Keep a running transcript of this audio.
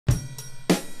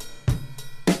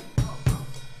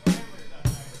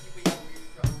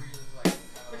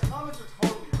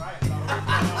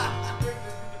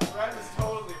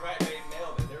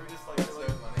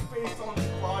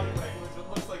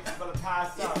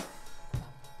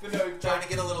But no, trying to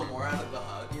get a little more out of the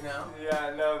hug, you know?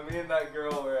 Yeah, no, me and that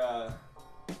girl were,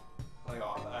 like,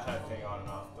 I had a thing on and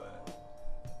off, but...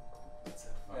 That's so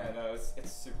funny. Yeah, no,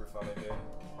 it's super funny, dude.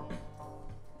 Oh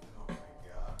my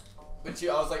god. But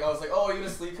I was like, oh, are you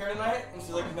gonna sleep here tonight? And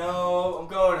she's like, no, I'm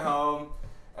going home.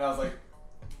 And I was like...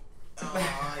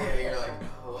 Oh, yeah, you're like,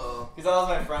 oh, well. Because that was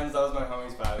my friends, that was my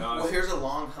homies' bad. Well, here's a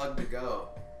long hug to go.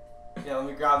 Yeah, let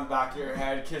me grab the back of your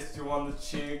head, kiss you on the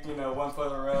cheek, you know, one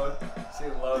foot on the road. She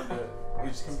loved it. You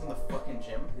just come from the fucking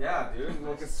gym? Yeah, dude. You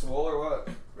looking swole or what?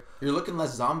 You're looking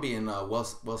less zombie and well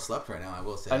slept right now, I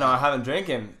will say. I know, I haven't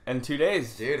drinking in 2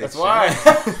 days. Dude, that's why.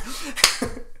 I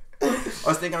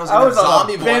was thinking I was gonna have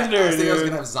Zombie Boy. I was thinking I was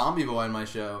gonna have Zombie Boy on my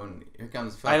show, and here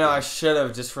comes. I know, I should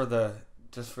have just for the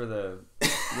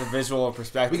visual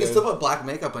perspective. We can still put black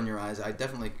makeup on your eyes. I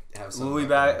definitely have some. Louis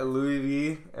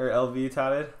V or LV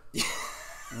tatted.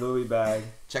 Louis bag.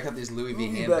 Check out these Louis V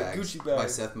Louis handbags Gucci bag by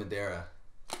Seth Madeira.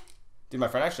 Dude, my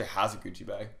friend actually has a Gucci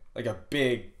bag, like a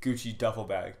big Gucci duffel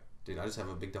bag. Dude, I just have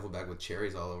a big duffel bag with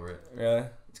cherries all over it. Really?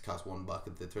 It costs $1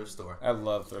 at the thrift store. I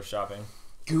love thrift shopping.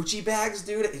 Gucci bags,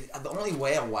 dude. The only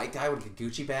way a white guy would get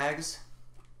Gucci bags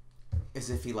is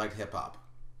if he liked hip hop.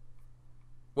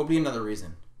 What would be another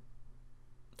reason?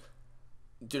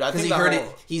 Dude, I think he heard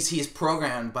it. He's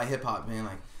programmed by hip hop, man.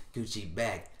 Like Gucci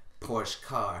bag, Porsche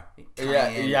car,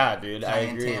 Cayenne, yeah, dude. I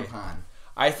Cayenne agree. tampon.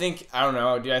 I don't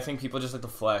know, dude. I think people just like to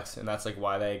flex, and that's like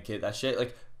why they get that shit.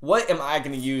 Like, what am I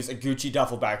gonna use a Gucci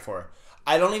duffel bag for?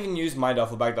 I don't even use my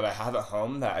duffel bag that I have at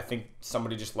home that I think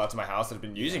somebody just left in my house that I've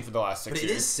been using for the last 6 years.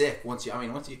 But it is sick once you.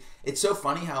 It's so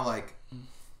funny how like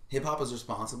hip hop is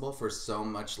responsible for so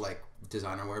much like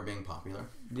designer wear being popular.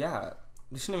 Yeah,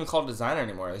 they shouldn't even call it designer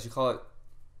anymore. They should call it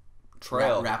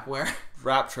trail rap wear.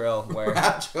 Rap trail wear.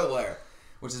 Rap trail wear,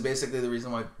 which is basically the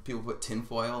reason why people put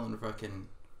tinfoil and fucking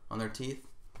on their teeth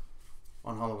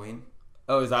on Halloween.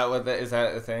 Oh, is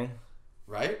that a thing?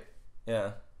 Right?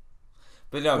 Yeah.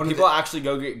 But no, people actually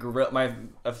go get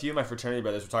a few of my fraternity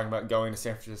brothers were talking about going to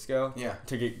San Francisco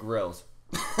to get grills.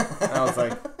 And I was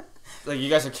like, you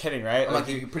guys are kidding, right? Like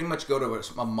you pretty much go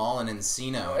to a mall in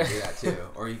Encino and do that too.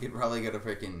 Or you could probably go to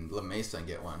freaking La Mesa and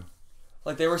get one.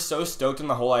 Like, they were so stoked on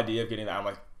the whole idea of getting that. I'm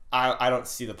like, I don't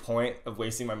see the point of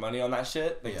wasting my money on that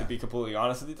shit. Like, to be completely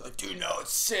honest with you. They're like, dude, no,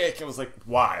 it's sick. I was like,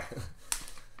 why?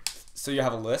 So you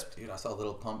have a lisp? Dude, I saw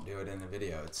Lil Pump do it in the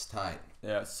video. It's tight.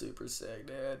 Yeah, it's super sick,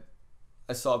 dude.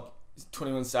 I saw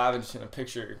 21 Savage in a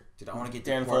picture. Dude, I want to get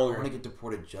deported. I want to get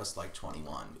deported just like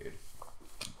 21, dude.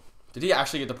 Did he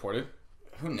actually get deported?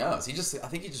 Who knows? I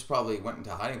think he just probably went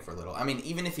into hiding for a little. I mean,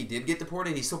 even if he did get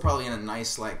deported, he's still probably in a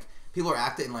nice, like, people are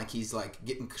acting like he's, like,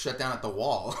 getting shut down at the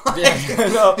wall.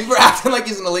 No. People are acting like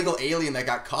he's an illegal alien that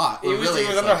got caught. He was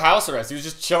under house arrest. He was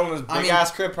just chilling in his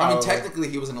big-ass crib, probably. I mean, technically,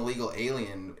 he was an illegal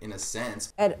alien in a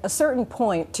sense. At a certain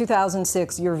point,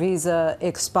 2006, your visa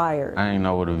expired. I didn't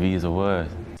know what a visa was.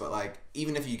 But, like,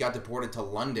 even if you got deported to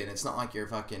London, it's not like you're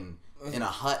fucking in a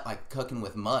hut, like, cooking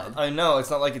with mud. I know.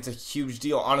 It's not like it's a huge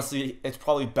deal. Honestly, it's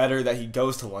probably better that he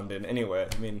goes to London anyway.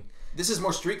 I mean... This is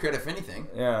more street cred, if anything.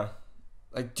 Yeah.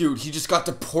 Like, dude, he just got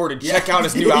deported. Check out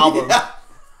his new album.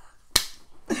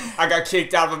 I got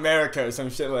kicked out of America or some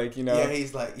shit, like, you know. Yeah,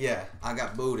 he's like, I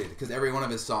got booted. Because every one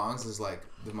of his songs is, like,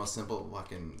 the most simple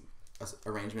fucking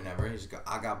arrangement ever. He's just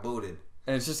I got booted.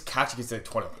 And it's just catchy because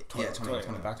it's like 20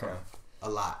 in the background. A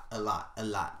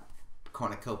lot.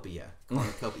 Cornucopia.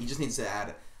 He just needs to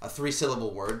add a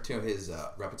 3-syllable word to his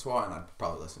repertoire, and I'd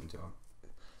probably listen to him.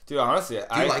 Dude, honestly,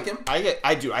 do you like him?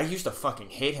 I used to fucking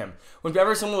hate him.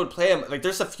 Whenever someone would play him, like,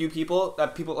 there's a few people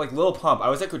like Lil Pump. I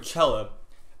was at Coachella,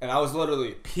 and I was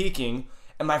literally peeking,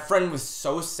 and my friend was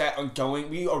so set on going.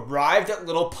 We arrived at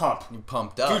Lil Pump. You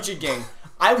pumped up. Gucci Gang.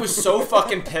 I was so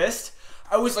fucking pissed.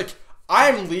 I was like,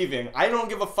 I'm leaving. I don't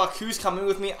give a fuck who's coming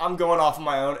with me. I'm going off on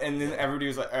my own. And then everybody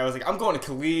was like, I was like, I'm going to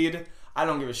Khalid. I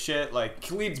don't give a shit. Like,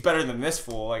 Khalid's better than this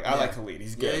fool. Like, I like Khalid.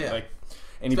 He's good. Yeah. Like,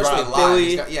 and he especially brought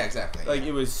Billy. Yeah, exactly. Like,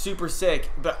 it was super sick.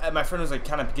 But my friend was, like,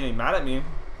 kind of getting mad at me.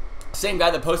 Same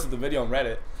guy that posted the video on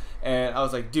Reddit. And I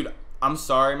was like, dude, I'm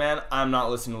sorry, man. I'm not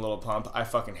listening to Lil Pump. I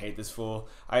fucking hate this fool.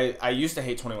 I used to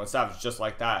hate 21 Savage just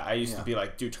like that. I used to be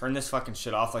like, dude, turn this fucking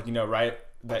shit off. Like, you know, right?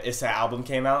 The Issa album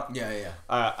came out. Yeah.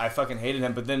 I fucking hated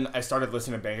him. But then I started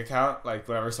listening to Bank Account, like,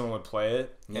 whenever someone would play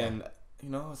it. Yeah. And, you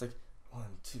know, I was like, 1,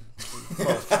 2, 3,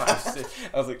 4, 5, 6.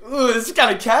 I was like, ooh, this is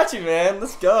kind of catchy, man.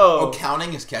 Let's go. Oh,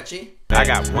 counting is catchy? I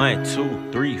got 1,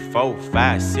 2, 3, 4,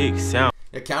 5, 6, 7.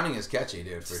 Yeah, counting is catchy,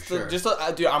 dude, for sure.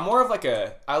 Dude, I'm more of like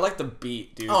I like the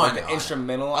beat, dude. Oh, like I know, the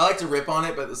instrumental. I like to rip on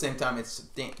it, but at the same time, it's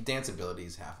danceability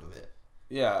is half of it.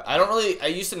 Yeah, I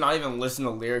used to not even listen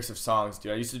to lyrics of songs,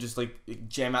 dude. I used to just like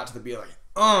jam out to the beat,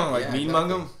 like Mean Mung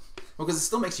 'em. Well, because it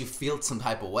still makes you feel some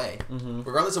type of way,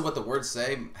 regardless of what the words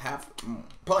say.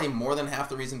 Probably more than half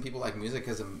the reason people like music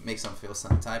because it makes them feel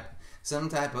some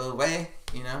type of way.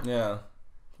 You know? Yeah,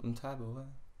 some type of way.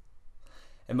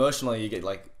 Emotionally, you get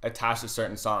like attached to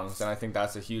certain songs, and I think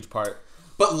that's a huge part.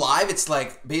 But live, it's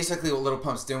like basically what Lil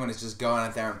Pump's doing is just going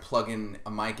out there and plugging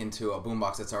a mic into a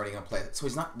boombox that's already gonna play. So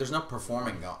he's not. There's no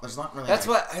performing going. There's not really. That's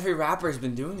what every rapper's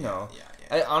been doing though. Yeah.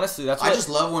 Honestly, that's. I just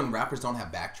love when rappers don't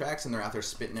have backtracks and they're out there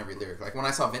spitting every lyric. Like when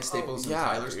I saw Vince Staples and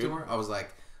Tyler's tour, I was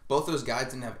like, both those guys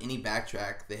didn't have any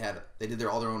backtrack. They did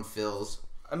all their own fills.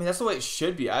 I mean, that's the way it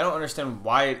should be. I don't understand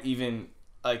why it even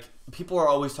like people are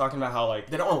always talking about how like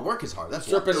they don't want to work as hard. That's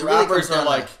stripping what rappers are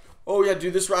like. Oh yeah,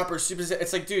 dude, this rapper's super.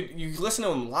 It's like, dude, you listen to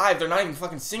them live, they're not even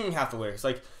fucking singing half the lyrics.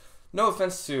 Like, no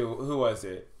offense to who was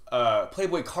it?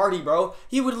 Playboy Cardi, bro.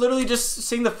 He would literally just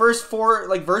sing the first 4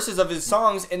 like verses of his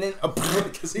songs, and then a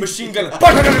machine gun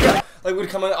like would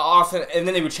come off, and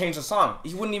then they would change the song.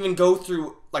 He wouldn't even go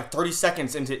through like 30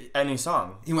 seconds into any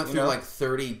song. He went through like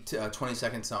 30 to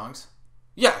 20-second songs.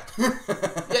 Yeah,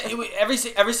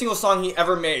 every single song he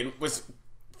ever made was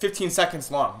 15 seconds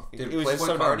long. Dude,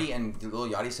 Playboy Cardi and Lil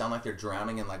Yachty sound like they're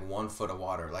drowning in like 1 foot of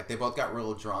water. Like they both got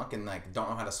real drunk and like don't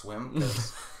know how to swim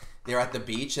because they're at the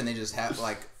beach and they just have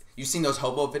like you've seen those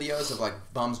hobo videos of like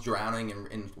bums drowning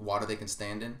in water they can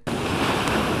stand in.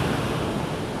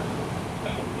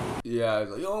 Yeah,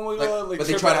 like oh my god, like but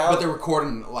they try to, but they're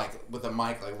recording like with a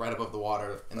mic like right above the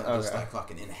water and they're just like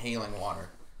fucking inhaling water.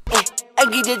 I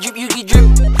get that drip, you get drip.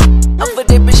 I'm for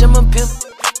that bitch, I'm a pimp.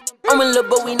 I'm in love,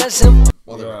 but we not simple.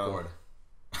 While they record.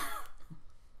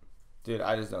 Dude,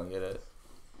 I just don't get it.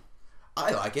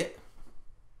 I like it.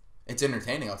 It's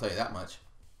entertaining, I'll tell you that much.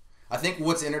 I think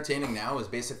what's entertaining now is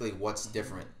basically what's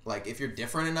different. Like, if you're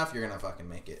different enough, you're gonna fucking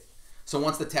make it. So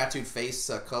once the tattooed face,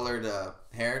 colored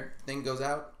hair thing goes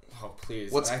out, oh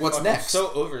please, what's next? I'm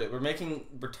so over it. We're making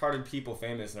retarded people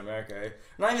famous in America. Eh?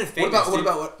 Not even famous. What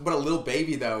about a Lil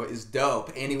Baby though is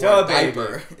dope, and he wore a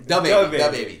diaper. Da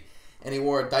Baby. And he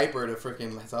wore a diaper to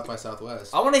freaking South by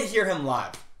Southwest. I want to hear him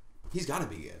live. He's got to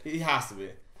be good. He has to be.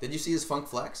 Did you see his Funk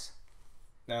Flex?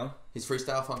 No. His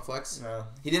freestyle Funk Flex? No.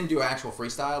 He didn't do actual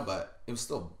freestyle, but it was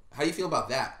still. How do you feel about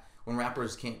that? When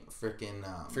rappers can't freaking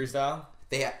freestyle?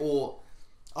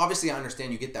 Obviously I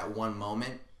understand you get that one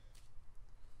moment.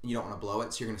 You don't want to blow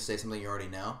it, so you're gonna say something you already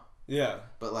know. Yeah.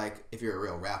 But like, if you're a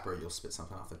real rapper, you'll spit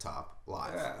something off the top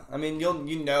live. Yeah. I mean,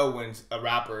 you know when a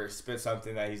rapper spits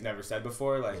something that he's never said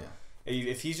before. Like,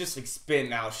 if he's just like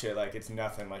spitting out shit like it's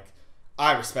nothing, like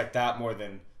I respect that more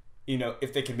than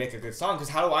if they can make a good song. Because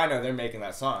how do I know they're making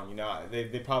that song?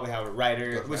 They probably have a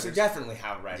writer, which they definitely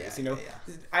have writers.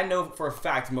 I know for a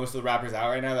fact most of the rappers out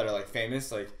right now that are like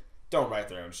famous, like don't write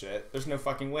their own shit. There's no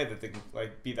fucking way that they can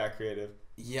like be that creative.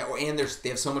 Yeah, and they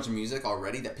have so much music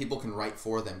already that people can write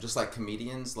for them. Just like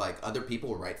comedians, like other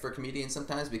people write for comedians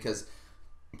sometimes because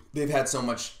they've had so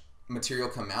much material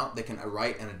come out, they can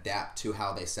write and adapt to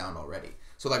how they sound already.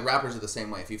 So like rappers are the same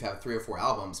way. If you've had 3 or 4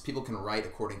 albums, people can write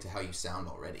according to how you sound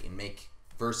already and make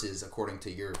verses according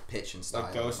to your pitch and style.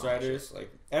 Like ghostwriters, like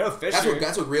I know Fisher.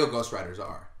 That's what real ghostwriters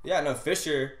are. Yeah, no,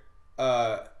 Fisher.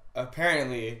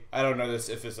 Apparently, I don't know this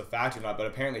if it's a fact or not, but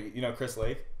apparently, Chris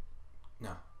Lake.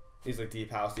 No. He's like deep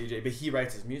house DJ, but he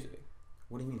writes his music.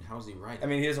 What do you mean? How's he write? I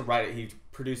mean, he doesn't write it. He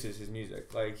produces his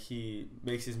music. Like he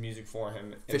makes his music for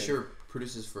him. Fisher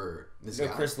produces for this guy.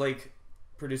 Chris Lake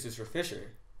produces for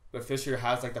Fisher, but Fisher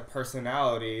has like the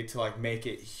personality to like make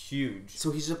it huge.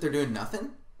 So he's up there doing nothing.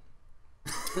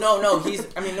 No, he's.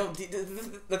 I mean, no.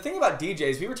 The thing about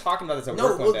DJs, we were talking about this at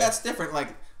work one day. That's different.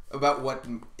 Like about what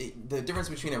the difference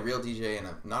between a real DJ and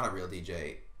not a real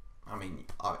DJ. I mean,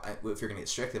 if you're gonna get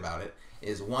strict about it,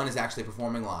 is one is actually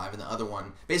performing live, and the other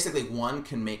one, basically, one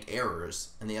can make errors,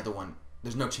 and the other one,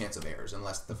 there's no chance of errors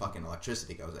unless the fucking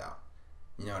electricity goes out.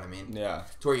 You know what I mean? Yeah.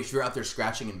 To where if you're out there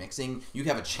scratching and mixing, you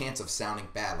have a chance of sounding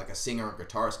bad. Like a singer or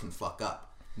guitarist can fuck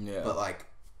up. Yeah. But like,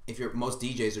 most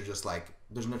DJs are just like,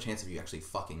 there's no chance of you actually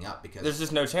fucking up because there's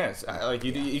just no chance. Like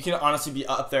you can honestly be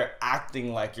up there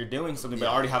acting like you're doing something, but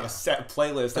already have a set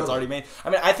playlist that's already made. I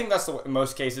mean, I think that's in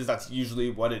most cases that's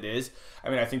usually what it is. I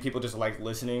mean, I think people just like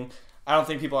listening. I don't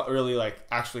think people really like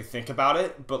actually think about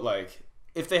it, but like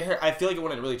if they hear, I feel like it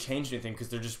wouldn't really change anything because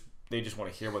they just want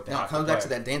to hear what they have to play. No, it comes back to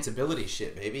that danceability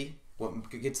shit, baby. What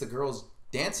gets the girls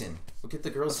dancing? What get the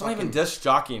girls? It's not even disc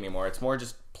jockey anymore. It's more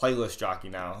just playlist jockey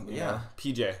now. Yeah,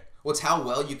 PJ. Well, it's how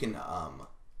well you can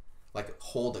like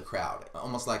hold a crowd,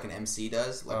 almost like an MC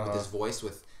does, like with his voice.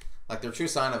 With like the true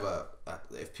sign of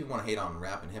if people want to hate on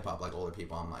rap and hip hop, like older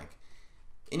people, I'm like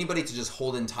anybody to just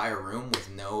hold an entire room with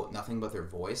nothing but their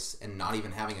voice and not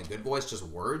even having a good voice, just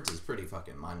words, is pretty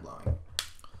fucking mind blowing.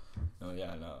 No No,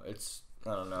 yeah, no. It's,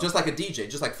 I don't know. Just like a DJ,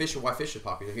 just like Fisher, why Fisher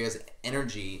popular. He has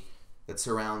energy that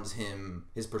surrounds him,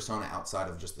 his persona outside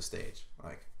of just the stage.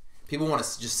 Like, people want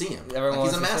to just see him. Everyone like,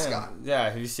 he's a wants to see mascot. him.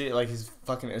 Yeah, you see, like, his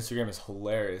fucking Instagram is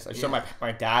hilarious. I showed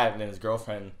my dad and his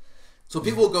girlfriend. So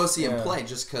people will go see him play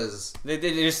just because they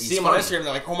just see him on Instagram. And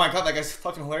they're like, oh my god, that guy's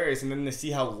fucking hilarious. And then they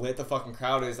see how lit the fucking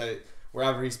crowd is at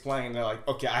wherever he's playing. And they're like,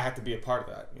 okay, I have to be a part of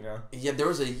that, you know? Yeah, there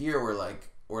was a year where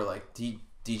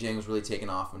DJing was really taking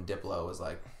off when Diplo was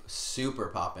like super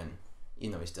popping,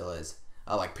 even though he still is.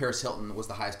 Like Paris Hilton was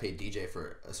the highest paid DJ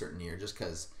for a certain year just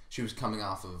because she was coming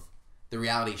off of the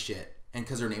reality shit, and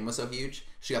because her name was so huge,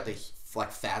 she got the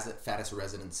like fattest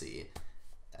residency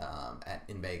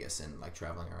in Vegas and like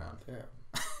traveling around. Yeah,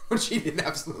 when she did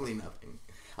absolutely nothing.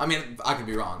 I mean, I could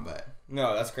be wrong, but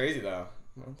no, that's crazy though.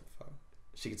 What the fuck?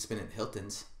 She could spin at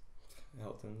Hilton's.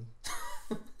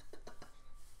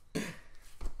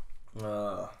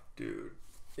 Dude.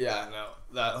 Yeah, no,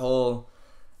 that whole.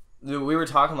 Dude, we were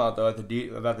talking about though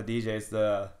about the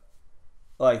DJs.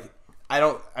 I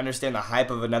don't understand the hype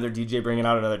of another DJ bringing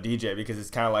out another DJ because it's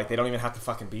kind of like they don't even have to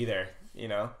fucking be there, you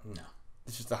know? No.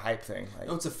 It's just a hype thing. Like,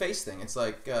 no, it's a face thing. It's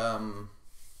like, I don't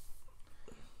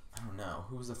know.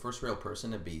 Who was the first real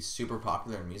person to be super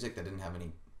popular in music that didn't have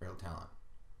any real talent?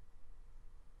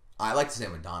 I like to say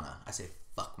Madonna. I say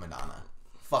fuck Madonna.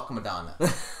 Fuck Madonna.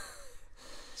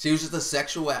 She was just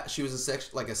she was a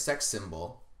sex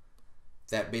symbol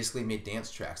that basically made dance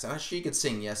tracks. And she could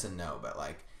sing yes and no, but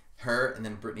like her and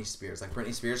then Britney Spears. Like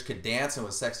Britney Spears could dance and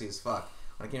was sexy as fuck.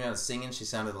 When I came out of singing, she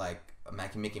sounded like a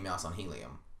Mickey Mouse on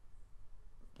helium.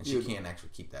 And she can't actually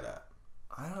keep that up.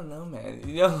 I don't know, man.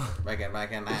 You know,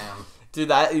 back in dude,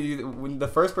 when the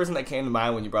first person that came to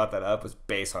mind when you brought that up was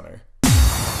Bass Hunter.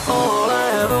 All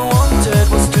I ever wanted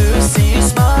was to see you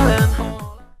smiling.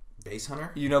 Bass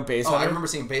Hunter? You know Bass Hunter? I remember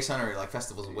seeing Bass Hunter at like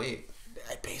festivals. Wait,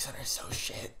 Bass Hunter is so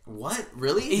shit. What?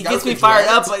 Really? He gets me fired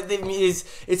up. Like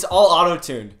it's all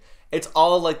auto-tuned. It's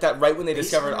all like that right when they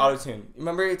discovered auto-tune.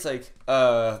 Remember, it's like,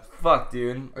 fuck,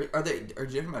 dude. Are you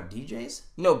talking about DJs?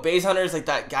 No, Bass Hunter is like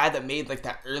that guy that made like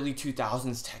that early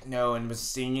 2000s techno and was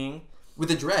singing. With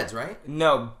the dreads, right?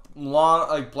 No, long,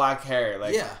 like black hair.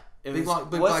 Like, yeah. Big what's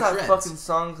black that dreads. fucking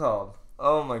song called?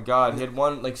 Oh my god, he had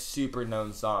one like super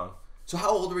known song. So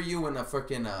how old were you when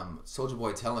freaking Soulja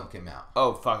Boy Tell Him came out?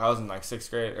 Oh fuck, I was in like 6th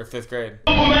grade or 5th grade.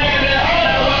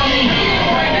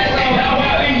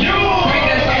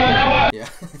 Yeah.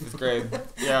 5th grade.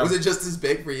 Yeah. Was it just as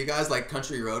big for you guys like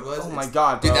Country Road was? Oh my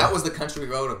god, bro. Dude, that was the Country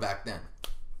Road of back then.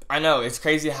 I know, it's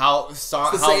crazy how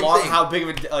big of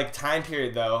a like time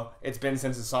period though it's been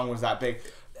since the song was that big.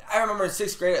 I remember in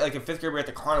 6th grade, like in 5th grade, we were at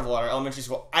the carnival at our elementary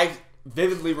school. I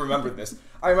vividly remembered this.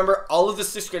 I remember all of the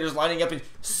 6th graders lining up and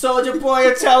Soulja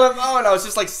Boy, tell him, oh, and I was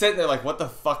just like sitting there like, what the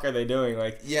fuck are they doing?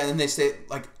 Like, yeah, and then they say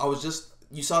like,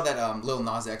 you saw that Lil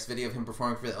Nas X video of him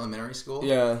performing for the elementary school?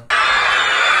 Yeah.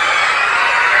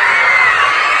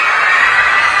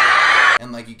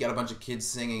 And like you got a bunch of kids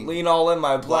singing "Lean All in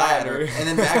My Bladder," and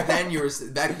then back then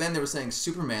they were saying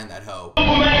 "Superman that hoe,"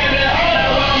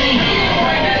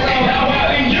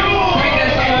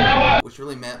 which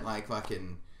really meant like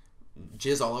fucking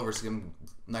jizz all over some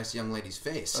nice young lady's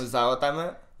face. Is that what that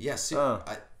meant? Yes. No,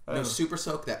 super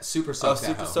soak that hoe. Soak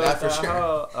that for that sure.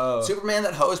 hoe. Oh. Superman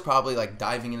that hoe is probably like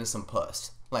diving into some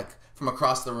puss, like from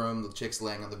across the room. The chick's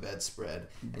laying on the bedspread,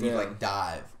 and you like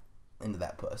dive into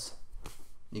that puss.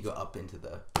 You go up into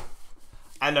the.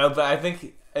 I know, but I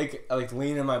think like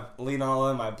lean all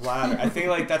in my bladder. I think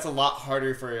like that's a lot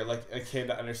harder for like a kid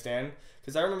to understand.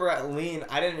 Because I remember at lean,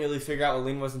 I didn't really figure out what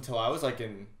lean was until I was like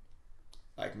in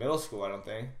like middle school. I don't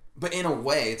think. But in a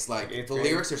way, it's like the grade.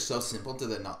 lyrics are so simple to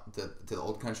the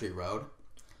old country road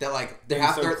that like they're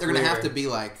gonna have to be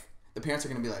like the parents are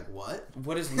gonna be like, what?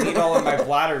 What does lean all in my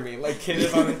bladder mean? Like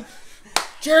kids on.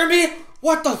 Jeremy,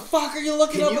 what the fuck are you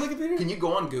looking up on the computer? Can you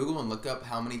go on Google and look up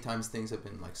how many times things have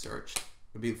been like searched?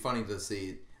 It'd be funny to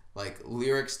see like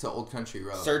lyrics to Old Country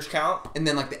Road. Search count? And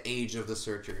then like the age of the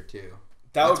searcher too.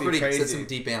 That's would be crazy. That's some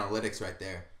deep analytics right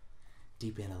there.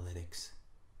 Deep analytics.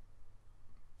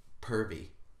 Pervy.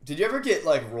 Did you ever get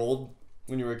like rolled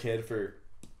when you were a kid for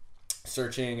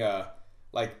searching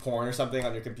like porn or something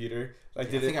on your computer?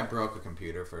 Like, I think I broke a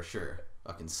computer for sure.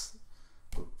 Fucking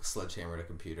sledgehammered a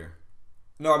computer.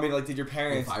 No, I mean, like, did your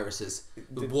parents... And viruses.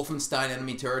 The Wolfenstein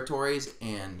Enemy Territories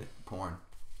and porn.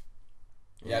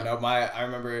 Yeah, no, I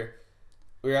remember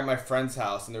we were at my friend's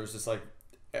house and there was just like...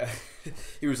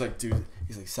 he was like, dude,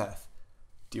 he's like, Seth,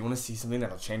 do you want to see something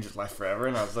that'll change your life forever?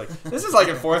 And I was like, this is like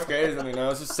in 4th grade or something. I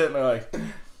was just sitting there like,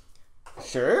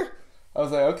 sure? I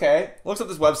was like, okay. Looks up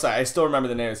this website. I still remember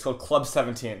the name. It's called Club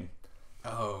 17.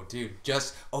 Oh, dude,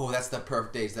 that's the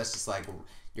perfect days. That's just like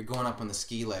you're going up on the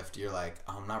ski lift. You're like,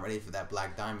 oh, I'm not ready for that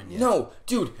black diamond yet. No,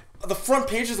 dude, the front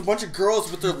page is a bunch of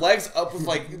girls with their legs up with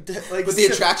like. But the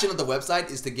attraction of the website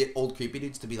is to get old creepy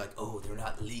dudes to be like, oh, they're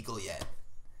not legal yet.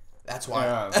 That's why.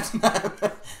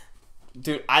 Yeah.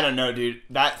 Dude, I don't know, dude.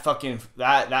 That fucking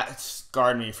that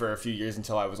scarred me for a few years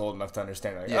until I was old enough to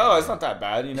understand. Like, it's not that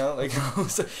bad, you know. Like, I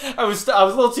was a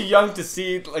little too young to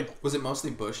see. Like, was it mostly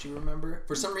bush? You remember?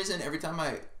 For some reason, every time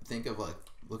I think of like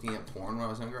looking at porn when I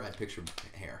was younger, I picture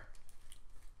hair.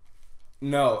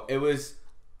 No, it was.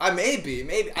 Maybe.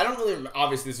 I don't really.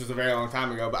 Obviously, this was a very long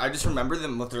time ago, but I just remember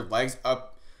them with their legs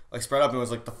up, like spread up, and it was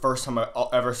like the first time I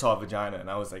ever saw a vagina, and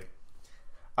I was like,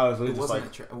 really just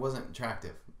like, it wasn't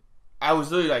attractive. I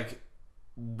was literally like,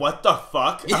 what the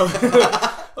fuck?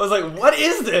 I was like, what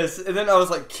is this? And then I was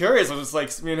like curious. I was just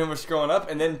like, me and him were scrolling up.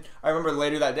 And then I remember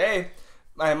later that day,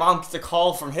 my mom gets a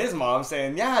call from his mom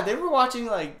saying, yeah, they were watching,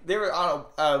 like, they were on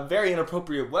a very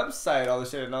inappropriate website, all this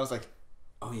shit. And I was like,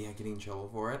 oh yeah, getting in trouble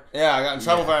for it? Yeah, I got in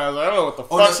trouble for it. I was like, I don't know what the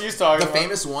fuck she's talking about. The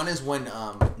famous one is when,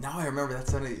 now I remember,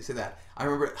 that's funny you say that. I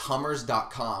remember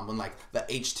Hummers.com when like the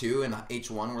H2 and the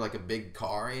H1 were like a big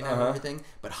car, you know, and everything.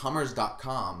 But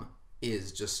Hummers.com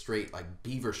is just straight like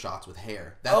beaver shots with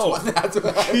hair. That's what that's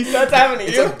happening.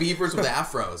 It's like beavers with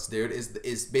afros, dude.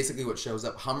 Is basically what shows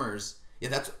up. Hummers.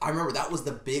 Yeah, I remember that was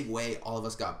the big way all of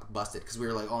us got busted because we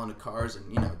were like all into cars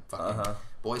and fucking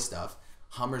boy stuff.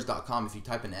 Hummers.com. If you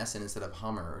type an S in instead of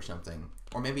Hummer or something,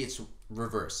 or maybe it's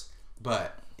reverse.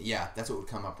 But yeah, that's what would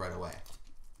come up right away.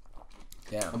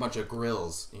 Yeah, a bunch of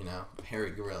grills,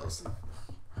 hairy grills,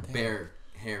 hairy.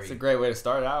 It's a great way to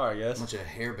start out, I guess. A bunch of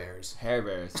hair bears. Hair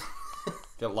bears.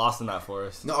 Get lost in that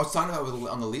forest. No, I was talking about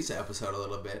on the Lisa episode a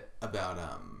little bit about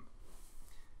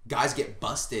guys get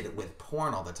busted with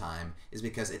porn all the time is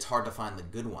because it's hard to find the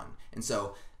good one. And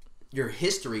so your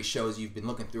history shows you've been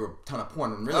looking through a ton of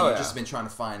porn and really you've just been trying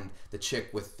to find the chick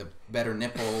with the better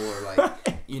nipple or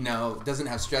like, doesn't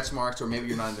have stretch marks, or maybe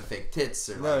you're not into fake tits,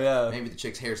 or maybe the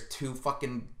chick's hair's too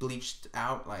fucking bleached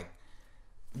out. Like,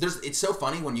 it's so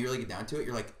funny when you really get down to it.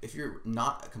 You're like, if you're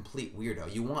not a complete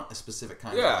weirdo, you want a specific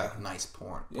kind of like nice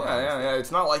porn. Yeah.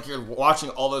 It's not like you're watching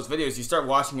all those videos. You start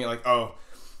watching it like, oh,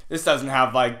 this doesn't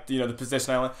have like the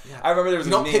position I want. Yeah. I remember there was a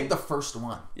meme. Don't pick the first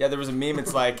one. Yeah, there was a meme.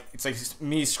 It's like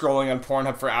me scrolling on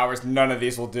Pornhub for hours. None of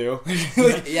these will do.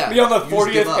 Like, be on the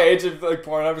 40th page of like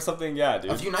Pornhub or something. Yeah,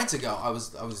 dude. A few nights ago, I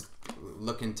was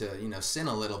looking to sin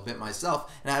a little bit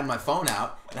myself, and I had my phone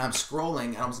out and I'm scrolling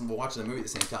and I was watching a movie at the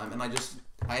same time, and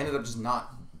I ended up just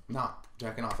not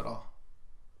jacking off at all.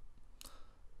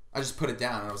 I just put it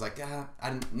down and I was like,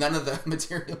 none of the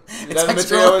material. It's like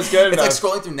material was good enough. It's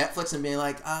like scrolling through Netflix and being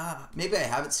like, maybe I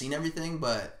haven't seen everything,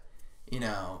 but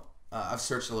I've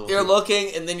searched a little. You're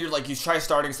looking, and then you're like, you try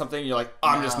starting something, and you're like,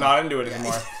 I'm just not into it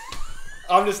anymore.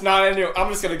 I'm just not into it. I'm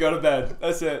just gonna go to bed.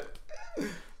 That's it.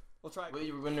 We'll try. When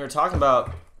you were talking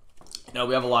about,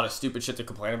 we have a lot of stupid shit to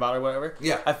complain about or whatever.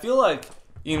 Yeah. I feel like,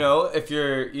 if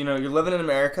you're living in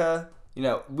America,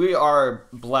 we are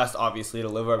blessed, obviously, to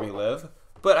live where we live.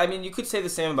 But, I mean, you could say the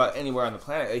same about anywhere on the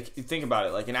planet. Like, you think about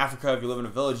it. Like, in Africa, if you live in a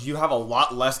village, you have a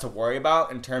lot less to worry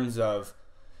about in terms of,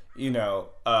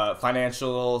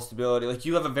 financial stability. Like,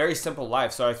 you have a very simple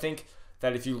life. So I think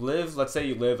that if you live, let's say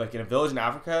you live, like, in a village in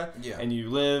Africa, and you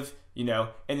live, in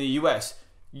the U.S.,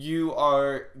 you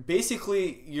are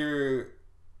basically, you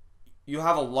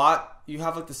have a lot, you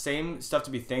have like the same stuff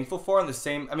to be thankful for, and the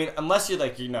same, I mean, unless you're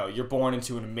like, you're born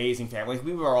into an amazing family.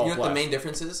 We were all blessed. What the main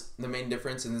difference is? The main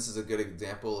difference, and this is a good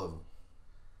example of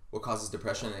what causes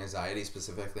depression and anxiety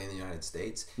specifically in the United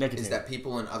States, is that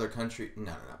people in other countries,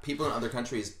 people in other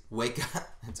countries wake up,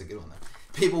 that's a good one though.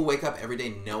 People wake up every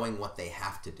day knowing what they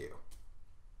have to do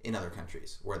in other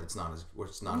countries where it's not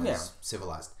as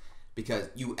civilized. Because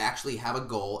you actually have a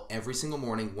goal every single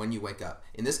morning when you wake up.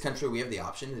 In this country, we have the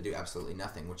option to do absolutely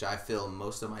nothing, which I fill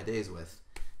most of my days with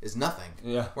is nothing.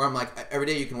 Yeah. Where I'm like, every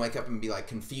day you can wake up and be like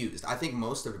confused. I think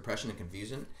most of depression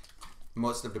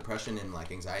and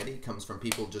like anxiety comes from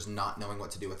people just not knowing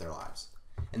what to do with their lives.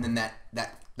 And then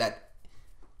that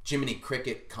Jiminy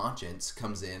Cricket conscience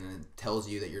comes in and tells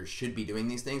you that you should be doing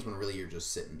these things when really you're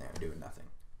just sitting there doing nothing.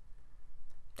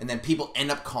 And then people end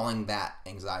up calling that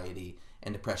anxiety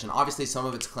and depression. Obviously, some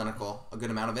of it's clinical, a good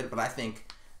amount of it, but I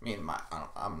think,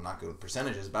 I'm not good with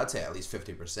percentages, but I'd say at least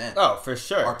 50%. Oh, for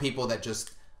sure. Are people that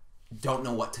just don't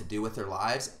know what to do with their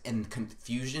lives, and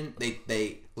confusion,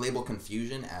 they label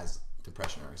confusion as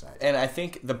depression or anxiety. And I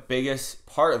think the biggest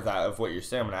part of that, of what you're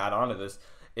saying, I'm going to add on to this,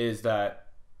 is that,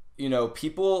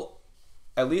 people,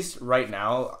 at least right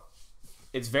now,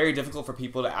 it's very difficult for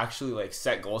people to actually, like,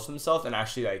 set goals for themselves and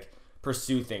actually, like,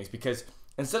 pursue things, because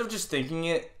instead of just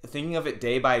thinking of it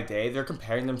day by day, they're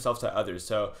comparing themselves to others.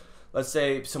 So let's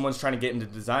say someone's trying to get into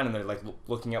design and they're like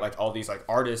looking at like all these like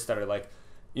artists that are like,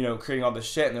 you know, creating all this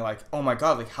shit, and they're like, oh my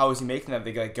god, like how is he making that?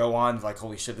 They like go on like,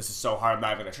 holy shit, this is so hard, I'm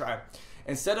not even gonna try.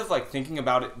 Instead of like thinking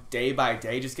about it day by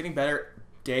day, just getting better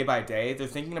day by day, they're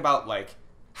thinking about like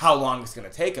how long it's gonna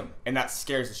take them, and that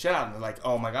scares the shit out of them. They're like,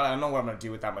 oh my god, I don't know what I'm gonna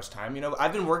do with that much time. You know,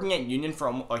 I've been working at Union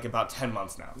for like about 10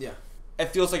 months now. Yeah. It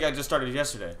feels like I just started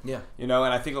yesterday. Yeah. You know,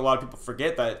 and I think a lot of people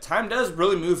forget that time does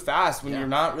really move fast when you're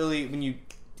not really, when you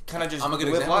kind of just I'm a good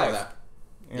live example life. of that.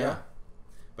 Yeah.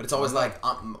 But it's always like,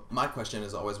 my question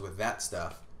is always with that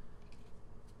stuff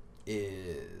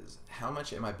is how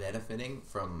much am I benefiting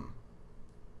from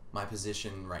my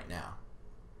position right now?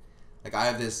 Like, I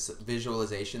have this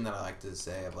visualization that I like to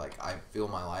say of like, I feel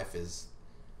my life is,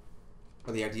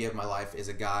 or the idea of my life is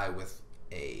a guy with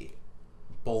a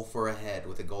bowl for a head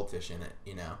with a goldfish in it,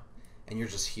 you know? And you're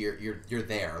just here, you're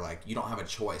there, like, you don't have a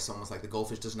choice, almost like the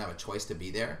goldfish doesn't have a choice to be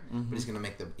there, but he's gonna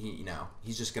make you know,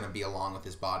 he's just gonna be along with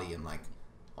his body and like,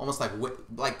 almost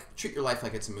like treat your life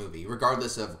like it's a movie,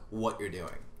 regardless of what you're doing.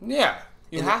 Yeah,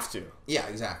 you have to. Yeah,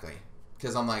 exactly.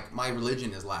 Because I'm like, my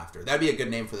religion is laughter. That'd be a good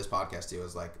name for this podcast too.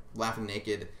 Is like Laughing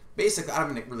Naked. Basically, I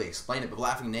don't really explain it, but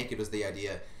Laughing Naked was the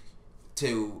idea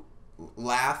to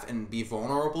laugh and be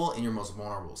vulnerable in your most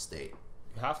vulnerable state.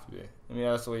 You have to be. I mean,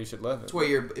 that's the way you should live it. It's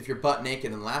where if you're butt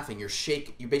naked and laughing,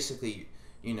 you basically,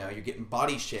 you know, you're getting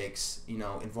body shakes, you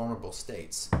know, in vulnerable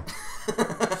states.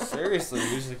 Seriously,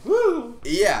 you're just like, woo!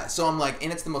 Yeah, so I'm like,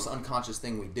 and it's the most unconscious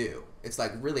thing we do. It's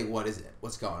like, really, what is it?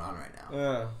 What's going on right now?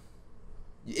 Yeah.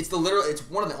 It's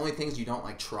one of the only things you don't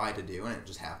like try to do, and it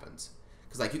just happens.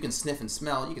 Because like you can sniff and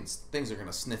smell, things are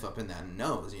gonna sniff up in that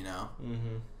nose, you know.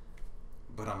 Mm-hmm.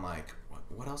 But I'm like,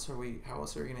 what else are we? How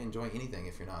else are we gonna enjoy anything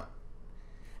if you're not?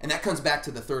 And that comes back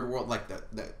to the third world, like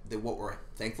the what we're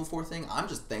thankful for thing. I'm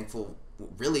just thankful,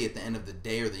 really, at the end of the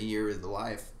day or the year or the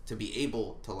life, to be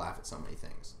able to laugh at so many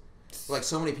things. Like,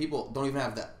 so many people don't even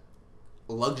have the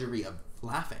luxury of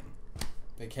laughing.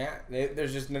 They can't.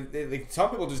 There's just some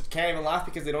people just can't even laugh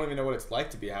because they don't even know what it's like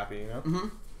to be happy. You know. Mm-hmm.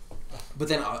 But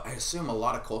then I assume a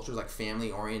lot of cultures, like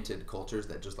family-oriented cultures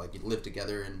that just like you live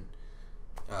together in,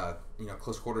 you know,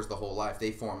 close quarters the whole life,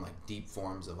 they form like deep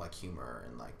forms of like humor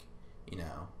and like, you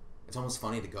know, it's almost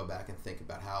funny to go back and think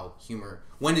about how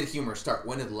when did humor start?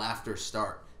 When did laughter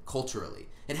start culturally?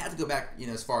 It had to go back, you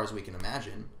know, as far as we can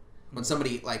imagine. When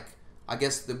somebody, like, I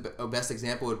guess the best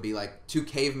example would be like two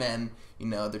cavemen, you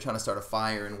know, they're trying to start a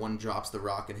fire and one drops the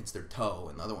rock and hits their toe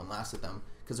and the other one laughs at them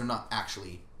because they're not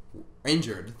actually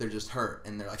injured, they're just hurt,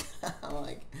 and they're like,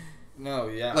 like, no,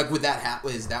 yeah, like, would that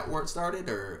happen? Is that where it started,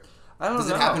 or I don't know.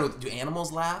 Does it happen with? Do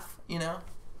animals laugh? You know?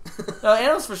 No,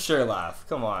 animals for sure laugh.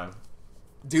 Come on.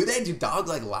 Do they? Do dogs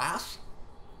like laugh?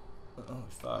 Oh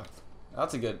fuck,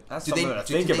 that's a good. That's do something they, to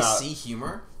do think they about. see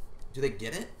humor? Do they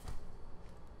get it?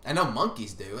 I know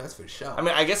monkeys do. That's for sure. I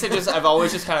mean, I guess I've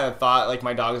always just kind of thought like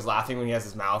my dog is laughing when he has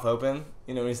his mouth open.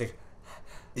 You know, when he's like.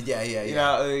 Yeah. You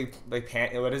know, like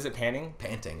what is it? Panting.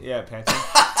 Panting. Yeah, panting.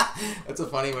 That's a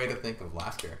funny way to think of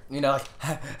laughter. You know,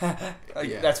 like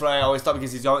Yeah. That's what I always thought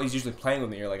because he's usually playing with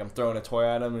me, or like I'm throwing a toy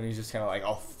at him and he's just kind of like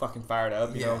all fucking fired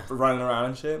up, you know, running around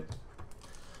and shit.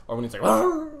 Or when he's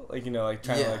like you know, like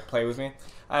trying to like play with me.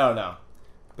 I don't know.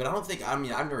 But I don't think. I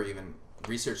mean, I've never even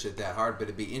researched it that hard. But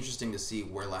it'd be interesting to see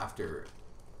where laughter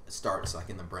starts, like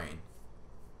in the brain.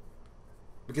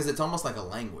 Because it's almost like a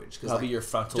language. Probably like, your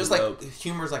frontal just lobe. like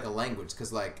humor's like a language.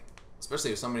 Because like, especially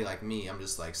with somebody like me, I'm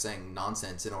just like saying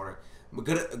nonsense in order. A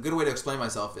good way to explain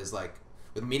myself is like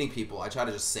with meeting people, I try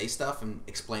to just say stuff and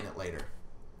explain it later.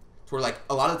 To where like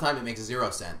a lot of the time it makes zero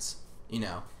sense, you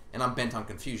know, and I'm bent on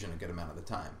confusion a good amount of the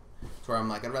time. To where I'm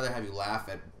like, I'd rather have you laugh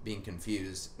at being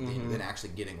confused than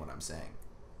actually getting what I'm saying.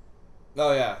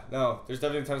 Oh yeah, no. There's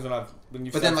definitely times when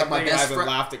you've But said then, like, my something and best I've friend-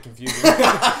 laughed at confusion.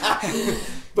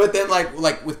 But then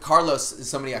like with Carlos is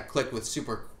somebody I clicked with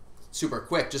super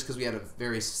quick just because we had a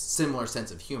very similar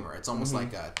sense of humor. It's almost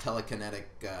like a telekinetic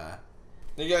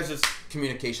You guys just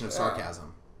communication of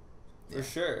sarcasm. for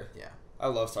sure. Yeah, I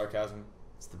love sarcasm.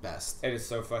 it's the best. It is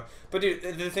so fun. But dude,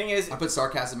 the thing is, I put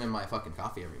sarcasm in my fucking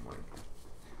coffee every morning.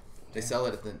 They sell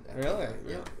it at the really,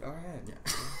 yeah. all right, Yeah.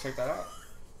 check that out,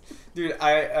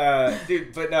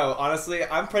 dude. But no, honestly,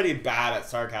 I'm pretty bad at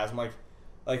sarcasm.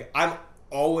 Like I'm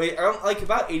like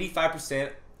about 85%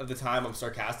 of the time I'm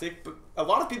sarcastic, but a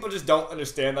lot of people just don't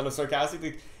understand that I'm sarcastic.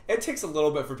 Like, it takes a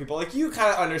little bit for people. Like, you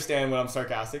kind of understand when I'm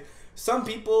sarcastic. Some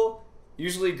people,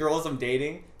 usually girls I'm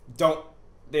dating, don't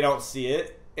see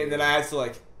it, and then I have to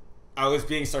like. I was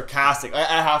being sarcastic.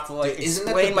 I have to like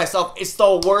explain myself. It's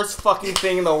the worst fucking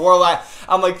thing in the world.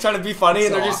 I'm like trying to be funny,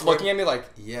 and they're just looking at me like,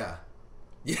 yeah.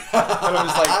 Yeah. And I'm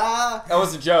just like, that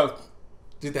was a joke.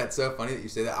 Dude, that's so funny that you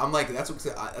say that. I'm like, that's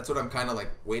what I'm kind of like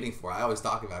waiting for. I always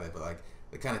talk about it, but like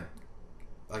the kind of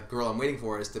like girl I'm waiting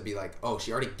for is to be like, oh,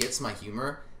 she already gets my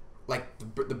humor, like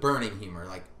the burning humor.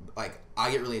 Like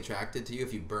I get really attracted to you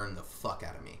if you burn the fuck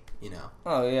out of me, you know?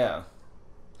 Oh yeah.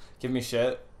 Give me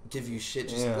shit. Give you shit.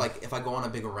 Just like if I go on a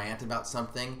big rant about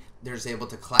something, they're just able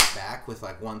to clap back with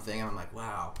like one thing, and I'm like,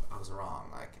 wow, I was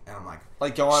wrong. And I'm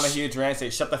like go on a huge rant,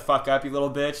 say shut the fuck up, you little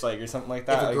bitch, like or something like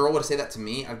that. If a like, girl would say that to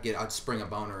me, I'd spring a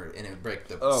boner and it would break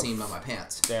the seam of my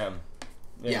pants. Damn.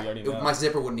 Yeah. My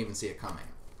zipper wouldn't even see it coming.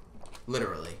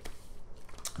 Literally.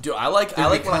 Dude, I like when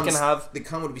I can have the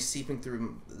cum would be seeping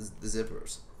through the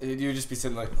zippers. You would just be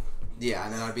sitting like. Yeah,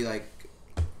 and then I'd be like,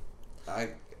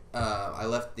 I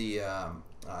left the.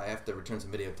 I have to return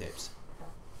some videotapes.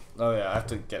 Oh yeah, I have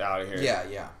to get out of here.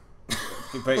 Yeah.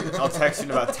 But I'll text you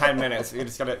in about 10 minutes. You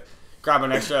just gotta grab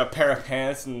an extra pair of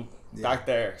pants and back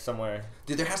there somewhere.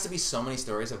 Dude, there has to be so many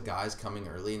stories of guys coming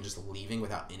early and just leaving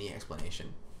without any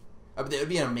explanation. It would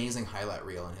be an amazing highlight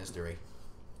reel in history.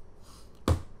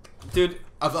 Dude,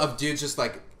 of dudes just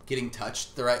like getting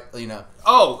touched the right, you know.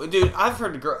 Oh, dude, I've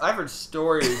heard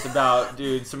stories about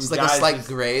dude some just guys like a slight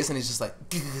graze and he's just like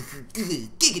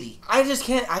giggity.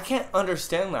 I can't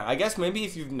understand that. I guess maybe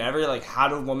if you've never like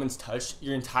had a woman's touch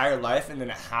your entire life and then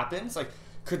it happens, like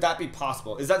could that be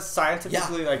possible? Is that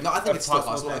scientifically like no? I think it's still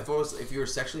possible. Thing? If you were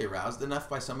sexually aroused enough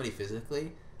by somebody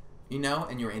physically, you know,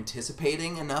 and you're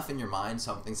anticipating enough in your mind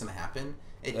something's gonna happen,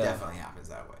 it definitely happens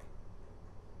that way.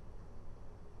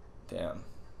 Damn.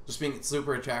 Just being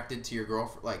super attracted to your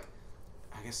girlfriend, like,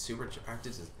 I guess super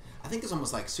attracted to, I think it's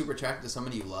almost like super attracted to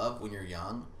somebody you love when you're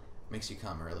young makes you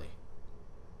come early.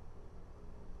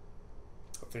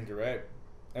 I think you're right.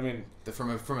 I mean,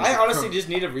 I honestly just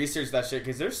need to research that shit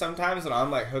because there's sometimes when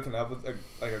I'm like hooking up with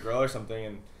a girl or something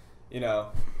and, you know,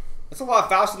 it's a lot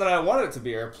faster than I wanted it to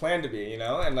be or planned to be, you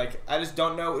know, and like I just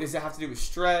don't know. Does it have to do with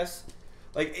stress?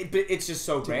 Like it's just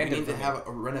so random. We need to have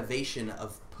a renovation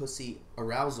of pussy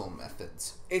arousal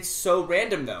methods. It's so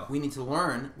random though. We need to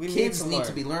learn. Kids need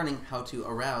to be learning how to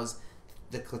arouse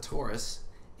the clitoris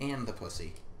and the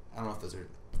pussy. I don't know if those are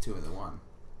two in the one.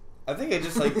 I think it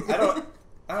just like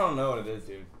I don't know what it is,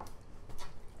 dude.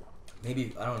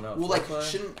 Maybe I don't know. Well, like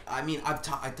shouldn't I mean I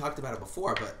talked about it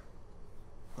before, but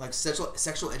like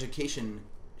sexual education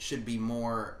should be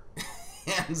more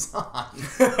hands-on.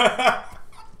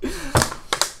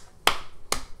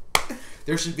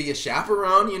 There should be a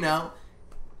chaperone, you know,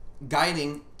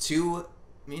 guiding to,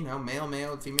 you know, male,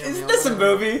 female. Isn't this a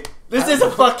movie? This is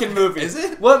a fucking movie. Is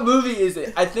it? What movie is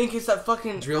it? I think it's that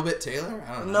fucking Drillbit Taylor.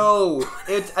 I don't know. No,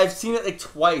 I've seen it like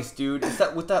twice, dude. It's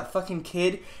that with that fucking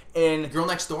kid and Girl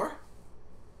Next Door.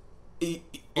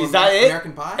 Is that it?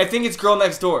 American Pie. I think it's Girl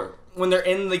Next Door when they're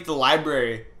in like the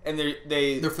library. And they're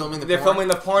filming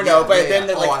the porno, but then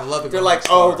they're like, I love it. They're like,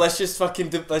 oh, let's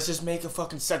just make a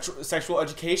fucking sexual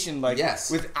education like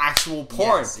with actual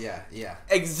porn. Yes, yeah.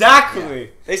 Exactly. Yeah.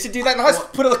 They should do that. Not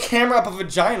just put a camera up a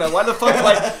vagina. Why the fuck?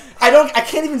 Like, I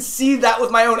can't even see that with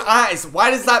my own eyes.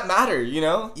 Why does that matter? You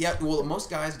know? Yeah. Well,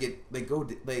 most guys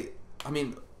I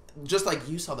mean, just like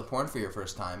you saw the porn for your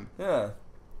first time. Yeah.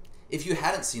 If you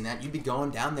hadn't seen that, you'd be going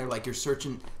down there like you're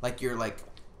searching, like you're like.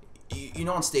 You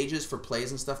know, on stages for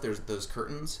plays and stuff, there's those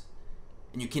curtains,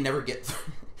 and you can never get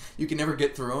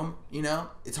through them. You know,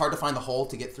 it's hard to find the hole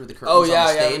to get through the curtains. Oh yeah, on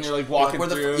the stage. yeah. When you're like walking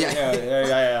through.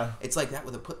 Yeah. It's like that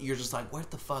with you're just like,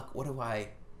 what the fuck? What do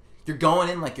I? You're going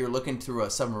in like you're looking through a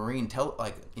submarine,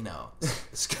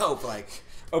 scope, like.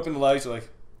 Open the legs, you're like.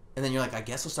 And then you're like, I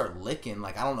guess we'll start licking.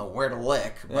 Like I don't know where to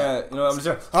lick. But yeah, you know, I'm just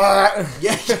like,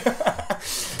 yeah.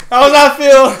 How does that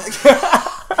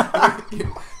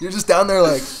feel? You're just down there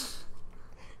like.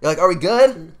 You're like, are we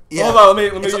good? Yeah. Hold on,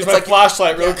 let me use my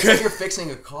flashlight real quick. It's like you're fixing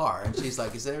a car, and she's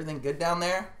like, is everything good down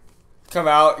there? Come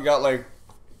out, you got like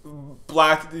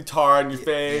black tar on your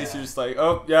face. Yeah. You're just like,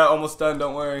 oh, yeah, almost done,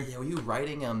 don't worry. Yeah, were you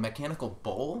riding a mechanical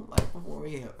bull like before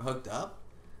we hooked up?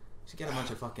 She got a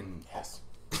bunch of fucking... Yes.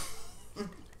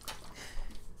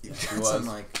 You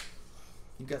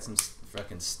got some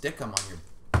fucking stickum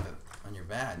on your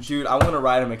badge. Dude, I want to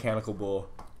ride a mechanical bull.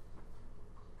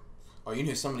 Oh, you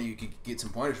knew somebody you could get some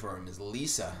pointers for him is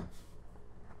Lisa.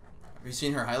 Have you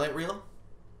seen her highlight reel?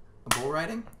 A bull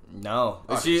riding? No.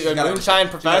 Is she a moonshine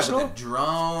professional? She got a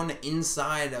drone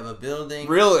inside of a building.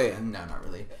 Really? No, not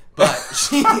really. But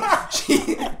she like,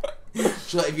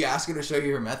 if you ask her to show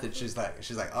you her method, she's like,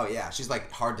 oh yeah, she's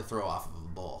like hard to throw off of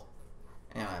a bull,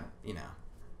 and you know.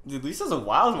 Dude, Lisa's a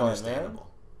wild one, Understandable. Man.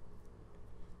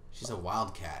 She's a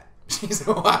wildcat. She's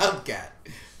a wildcat.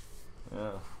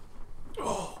 Yeah.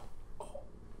 Oh.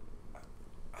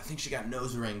 I think she got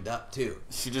nose ringed up too.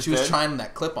 She was did? Trying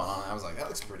that clip on. I was like, that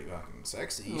looks pretty fucking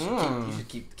sexy. You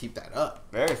should keep that up.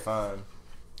 Very fun.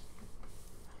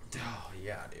 Oh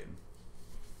yeah, dude.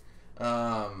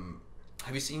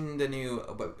 Have you seen the new?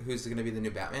 Who's going to be the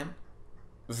new Batman?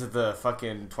 Was it the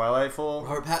fucking Twilight fool?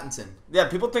 Robert Pattinson. Yeah,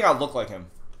 people think I look like him.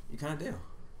 You kind of do.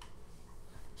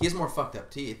 He has more fucked up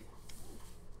teeth.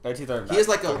 Their teeth are. He has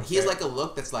like a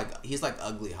look that's like he's like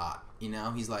ugly hot. You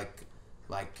know, he's like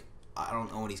I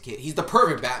don't know what he's the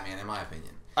perfect Batman in my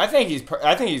opinion. I think he's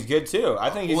good too. I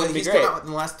think he's gonna be great. Come out in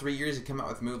the last 3 years. He come out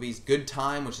with movies. Good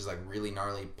Time, which is like really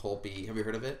gnarly, pulpy. Have you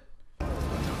heard of it?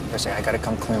 First, I gotta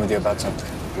come clean with you about something.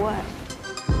 What?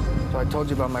 So I told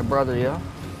you about my brother, yeah?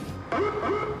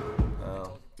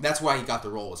 Oh. That's why he got the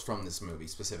role, was from this movie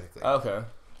specifically. Okay.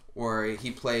 Where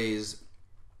he plays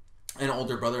an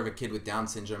older brother of a kid with Down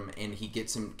syndrome, and he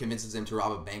convinces him to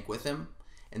rob a bank with him,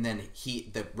 and then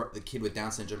the kid with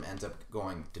Down syndrome ends up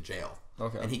going to jail.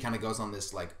 Okay. And he kind of goes on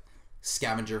this like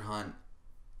scavenger hunt,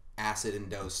 acid and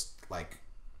dose like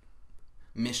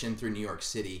mission through New York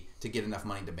City to get enough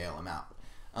money to bail him out.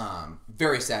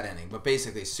 Very sad ending, but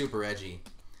basically super edgy.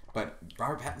 But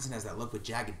Robert Pattinson has that look with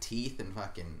jagged teeth and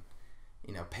fucking,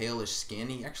 palish skin.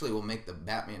 He actually will make the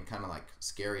Batman kind of like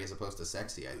scary as opposed to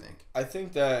sexy, I think. I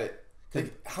think that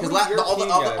Because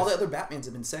all the other Batmans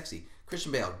have been sexy.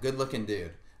 Christian Bale, good looking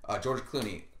dude. George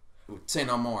Clooney, say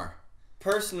no more.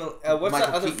 what's Michael that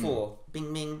other Keaton. fool?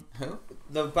 Bing Bing. Who?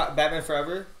 The Batman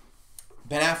Forever?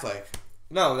 Ben Affleck.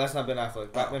 No, that's not Ben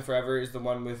Affleck. Batman Forever is the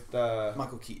one with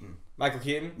Michael Keaton. Michael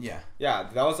Keaton. Yeah. Yeah,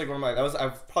 that was like one of my.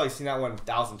 I've probably seen that one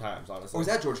 1,000 times, honestly. Or was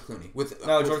that George Clooney?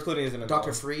 No, George Clooney isn't in Dr. that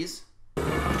one. Freeze.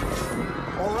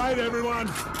 All right, everyone,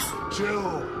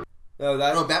 chill. No,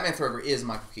 No, Batman Forever is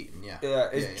Michael Keaton. Yeah. Yeah,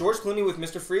 is George Clooney with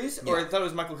Mr. Freeze, or Yeah. I thought it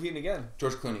was Michael Keaton again?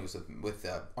 George Clooney was with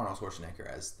Arnold Schwarzenegger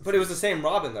as. But it was the same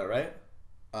Robin though, right?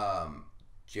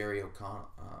 Jerry O'Connell.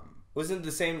 Wasn't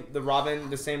the same Robin?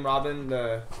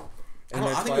 The.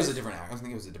 I think it was a different actor. I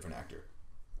think it was a different actor.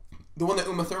 The one that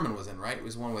Uma Thurman was in, right? It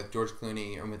was one with George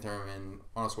Clooney, Uma Thurman,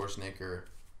 Arnold Schwarzenegger.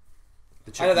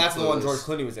 I know that's the one George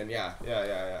Clooney was in. Yeah.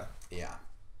 Yeah.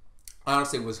 I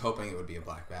honestly was hoping it would be a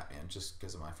black Batman just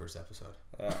because of my first episode.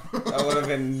 Yeah, that would have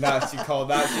been nuts. You called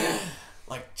that shit.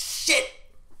 Like shit.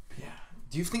 Yeah.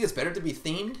 Do you think it's better to be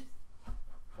themed?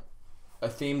 A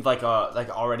themed like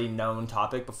already known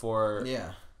topic before.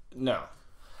 Yeah. No,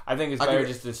 I think it's better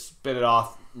just to spit it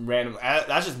off random.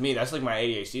 That's just me. That's like my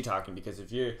ADHD talking, because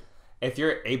if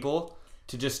you're able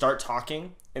to just start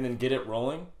talking and then get it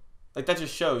rolling, like that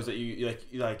just shows that you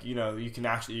can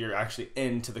actually, you're actually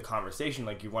into the conversation.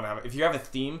 Like you want to have, if you have a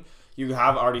theme, you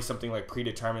have already something like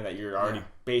predetermined that you're already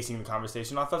basing the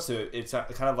conversation off of. So it's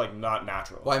kind of like not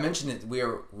natural. Well, I mentioned it. We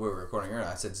were recording earlier.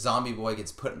 I said Zombie Boy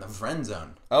gets put in the friend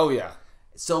zone. Oh yeah.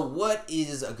 So what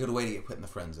is a good way to get put in the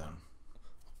friend zone?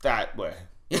 That way.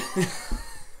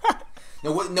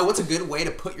 What's a good way to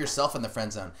put yourself in the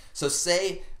friend zone? So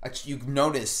say you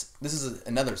notice, this is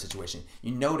another situation.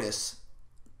 You notice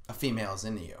a female is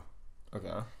into you.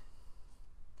 Okay.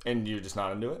 And you're just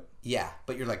not into it? Yeah,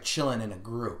 but you're like chilling in a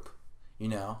group,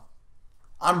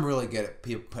 I'm really good at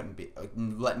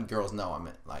letting girls know I'm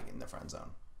in the friend zone.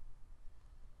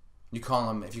 If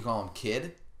you call them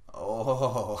kid,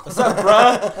 oh, what's up,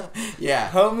 bruh? Yeah,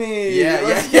 homie.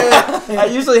 Yeah. I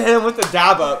usually hit him with the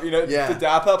dab up, Yeah. the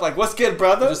dab up, like, what's good,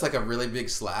 brother? Just like a really big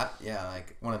slap. Yeah,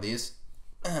 like one of these.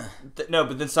 No,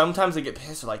 but then sometimes they get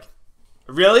pissed. They're like,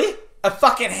 really? A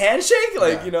fucking handshake?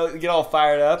 Like, Yeah. you get all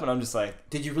fired up, and I'm just like,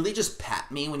 Did you really just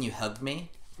pat me when you hugged me?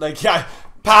 like, yeah,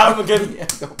 pat him again Yeah,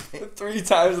 don't pay. 3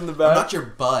 times in the I'm back. not your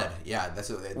bud. Yeah,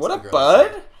 that's What the a girl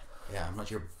bud? said. Yeah, I'm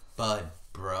not your bud,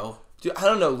 bro. Dude, I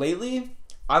don't know. Lately,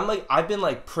 I've been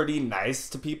like pretty nice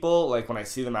to people. Like when I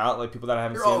see them out, like people that I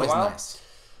haven't You're seen in a always while. nice.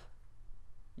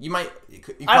 You might.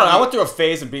 I don't know. I went through a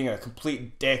phase of being a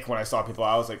complete dick when I saw people.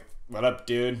 I was like, "What up,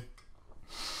 dude?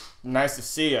 Nice to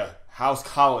see ya. How's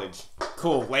college?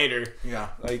 Cool. Later." Yeah.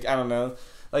 Like I don't know.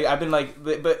 Like I've been like,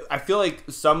 but I feel like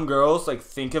some girls like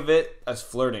think of it as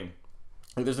flirting.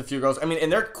 Like there's a few girls. I mean,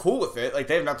 and they're cool with it. Like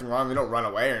they have nothing wrong. They don't run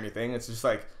away or anything. It's just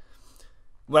like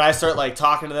when I start like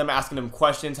talking to them, asking them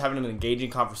questions, having an engaging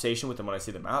conversation with them when I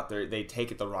see them out there, they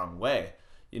take it the wrong way,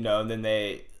 and then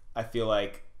I feel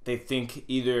like they think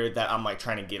either that I'm like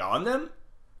trying to get on them,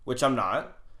 which I'm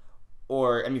not,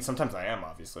 or I mean sometimes I am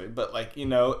obviously, but like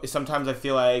sometimes I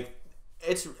feel like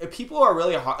people are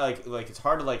really hard, like it's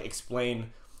hard to like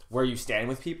explain where you stand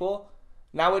with people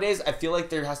nowadays. I feel like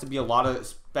there has to be a lot of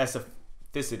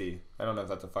specificity. I don't know if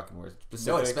that's a fucking word.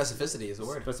 No, specificity is a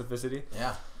word. Specificity.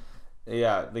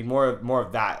 Yeah, like more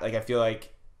of that. Like I feel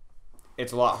like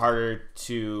it's a lot harder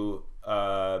to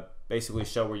basically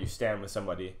show where you stand with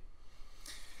somebody.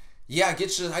 Yeah, it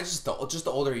gets just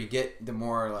the older you get, the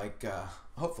more like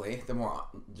hopefully the more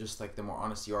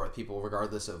honest you are with people,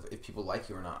 regardless of if people like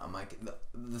you or not. I'm like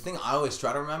the thing I always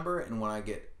try to remember, and when I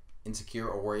get insecure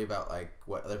or worry about like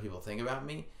what other people think about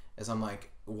me, is I'm like,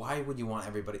 why would you want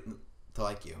everybody to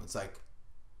like you? It's like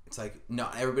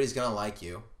not everybody's gonna like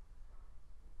you.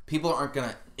 People aren't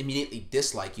gonna immediately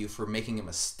dislike you for making a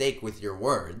mistake with your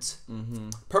words.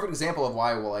 Mm-hmm. Perfect example of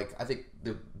why. Well, like I think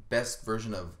the best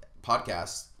version of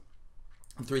podcasts.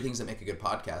 3 things that make a good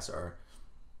podcast are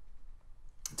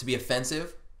to be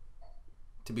offensive,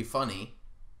 to be funny,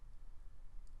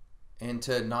 and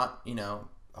to not,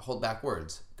 hold back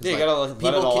words. Yeah, you gotta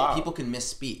let it all out. People can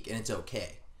misspeak, and it's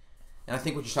okay. And I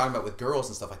think what you're talking about with girls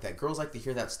and stuff like that, girls like to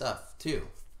hear that stuff too.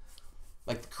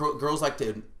 Like girls like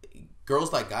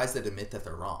guys that admit that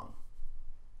they're wrong.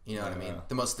 You know what I mean?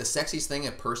 The sexiest thing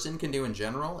a person can do in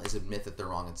general is admit that they're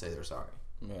wrong and say they're sorry.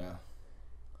 Yeah.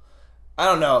 I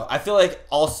don't know. I feel like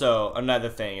also another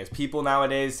thing is people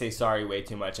nowadays say sorry way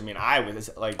too much. I mean, I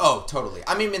was like... Oh, totally.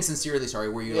 I mean sincerely sorry,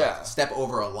 where you like step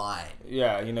over a line.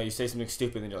 Yeah, you say something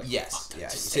stupid and you're like... Yes, yeah. You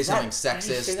say something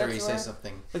sexist or you say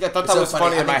something... Like, I thought that was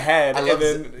funny in my head. I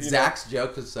love Zach's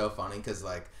joke was so funny because,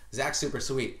 like, Zach's super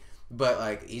sweet. But,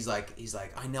 like, he's like,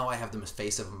 I know I have the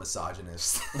face of a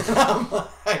misogynist. I'm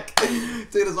like,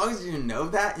 dude, as long as you know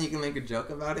that and you can make a joke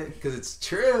about it, because it's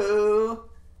true...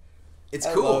 It's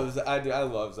cool. I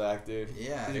love Zach, dude.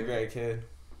 Yeah, he's a great kid.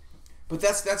 But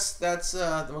that's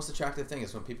the most attractive thing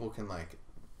is when people can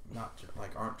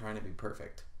aren't trying to be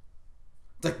perfect.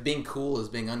 It's like being cool is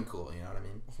being uncool. You know what I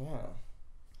mean? Yeah.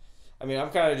 I mean,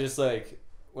 I'm kind of just like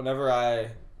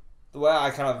the way I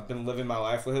kind of been living my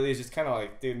life lately is just kind of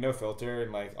like, dude, no filter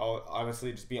and like, I'll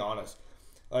honestly just be honest.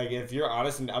 Like, if you're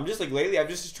honest, and I'm just like lately, I'm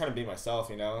just trying to be myself,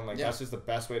 and like that's just the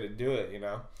best way to do it,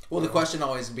 Well, the question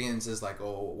always begins is like,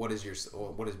 oh, what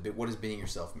does being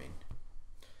yourself mean?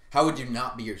 How would you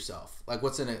not be yourself? Like,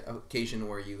 what's an occasion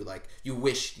where you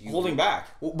wish you holding back?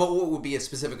 But what would be a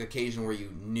specific occasion where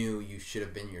you knew you should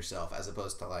have been yourself, as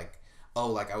opposed to like, oh,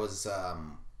 like I was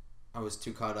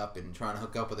too caught up in trying to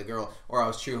hook up with a girl, or I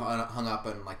was too hung up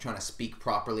on like trying to speak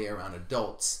properly around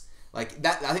adults. Like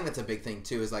that, I think that's a big thing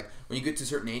too. Is like when you get to a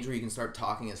certain age where you can start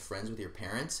talking as friends with your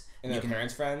parents, and your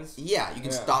parents' friends. Yeah, you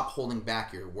can stop holding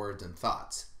back your words and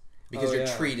thoughts because you're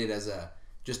treated as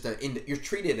you're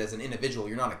treated as an individual.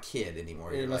 You're not a kid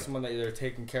anymore. You're not someone that they're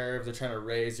taking care of. They're trying to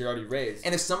raise. You're already raised.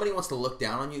 And if somebody wants to look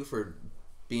down on you for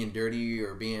being dirty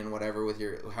or being whatever with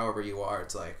however you are,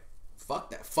 it's like fuck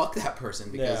that person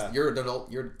because you're an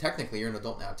adult. You're an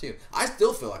adult now too. I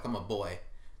still feel like I'm a boy.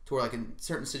 Where like in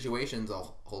certain situations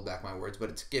I'll hold back my words, but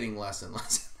it's getting less and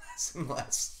less and less and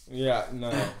less. Yeah,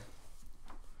 no.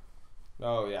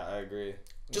 Oh yeah, I agree.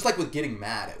 Just like with getting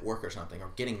mad at work or something, or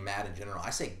getting mad in general. I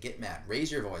say get mad, raise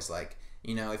your voice. Like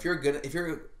if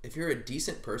you're a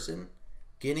decent person,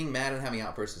 getting mad and having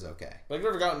outbursts is okay. Like, have you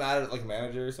ever gotten mad at like a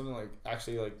manager or something, like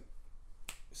actually like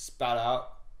spat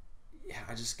out? Yeah,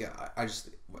 I just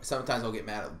sometimes I'll get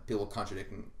mad at people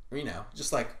contradicting,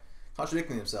 just like.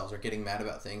 Contradicting themselves or getting mad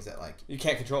about things that like you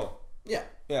can't control. Yeah.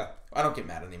 I don't get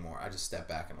mad anymore. I just step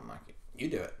back and I'm like, you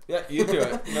do it. Yeah, you do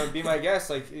it. Be my guest,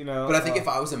 like But I think if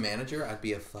I was a manager, I'd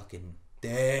be a fucking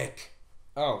dick.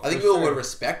 Oh, I think people would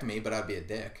respect me, but I'd be a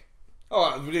dick.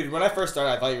 Oh, dude, when I first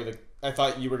started, I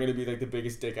thought you were gonna be like the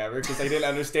biggest dick ever because I didn't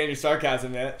understand your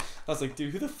sarcasm, man. I was like,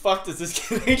 dude, who the fuck does this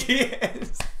kid think he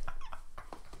is?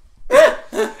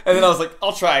 And then I was like,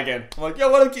 I'll try again. I'm like, yo,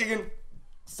 what up, Keegan?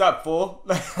 Stop, fool.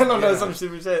 I don't know, some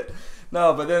stupid shit.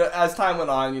 No, but then as time went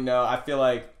on, I feel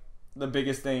like the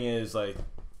biggest thing is like...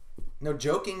 No,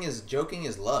 joking is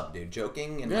love, dude.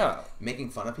 Joking and like, making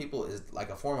fun of people is like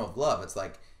a form of love. It's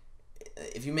like,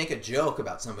 if you make a joke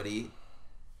about somebody,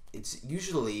 it's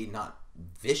usually not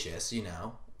vicious,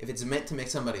 If it's meant to make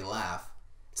somebody laugh,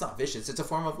 it's not vicious. It's a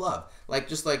form of love. Like,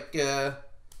 just like... it's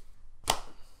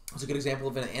a good example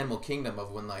of an animal kingdom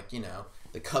of when, like,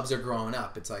 the cubs are growing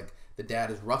up. It's like... The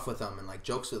dad is rough with them and like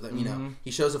jokes with them.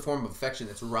 He shows a form of affection.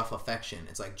 It's rough affection.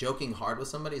 It's like joking hard with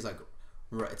somebody is like,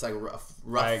 it's like a rough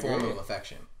form of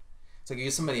affection. It's like you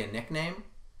give somebody a nickname.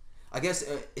 I guess.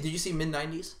 Did you see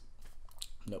mid-90s?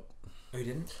 Nope. Oh, you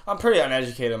didn't? I'm pretty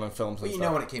uneducated on films. Well, you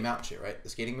know when it came out and shit, right? The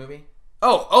skating movie.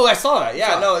 Oh, I saw that.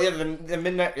 Yeah, the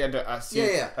midnight. Yeah, I see.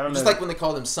 Yeah. I don't know. Just like when they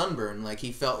called him Sunburn, like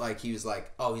he felt like he was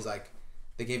like, he's like,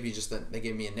 they gave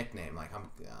me a nickname, like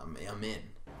I'm in.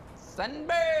 Sunbird.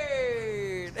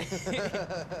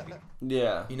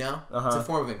 Yeah. It's a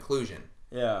form of inclusion.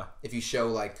 Yeah. If you show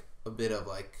like a bit of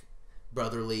like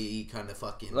brotherly kind of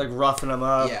fucking like roughing them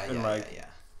up. Yeah.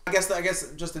 I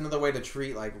guess just another way to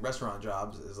treat like restaurant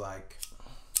jobs is like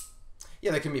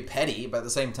Yeah, they can be petty, but at the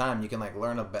same time, you can like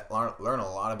learn a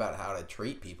lot about how to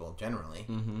treat people generally.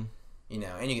 Mm-hmm. You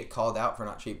know, and you get called out for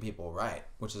not treating people right,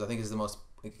 which is I think is the most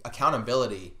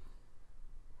accountability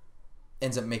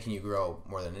ends up making you grow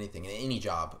more than anything in any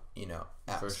job, you know,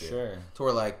 atmosphere. For sure. So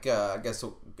we're like, I guess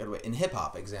in hip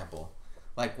hop example,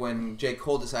 like when J.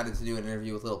 Cole decided to do an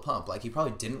interview with Lil Pump, like he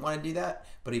probably didn't want to do that,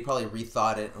 but he probably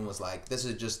rethought it and was like, this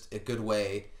is just a good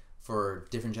way for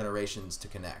different generations to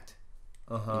connect.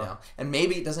 Uh-huh. You know, and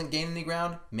maybe it doesn't gain any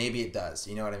ground. Maybe it does.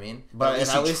 You know what I mean? But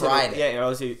at least he tried it. Yeah, at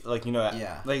least he, like, you know,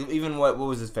 Yeah. like even what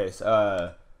was his face?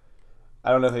 I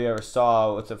don't know if you ever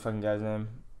saw what's the fucking guy's name.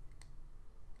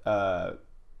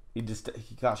 He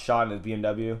got shot in his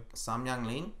BMW. Samyang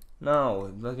Ling?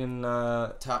 No, looking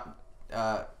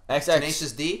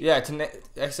Tenacious D? Yeah, XX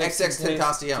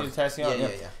Tentacion.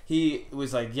 Yeah. He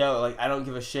was like, yo, like I don't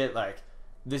give a shit. Like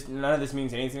this, none of this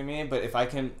means anything to me. But if I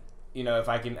can, you know, if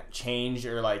I can change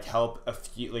or like help a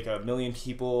few, like 1 million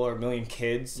people or 1 million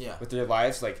kids with their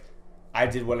lives, like I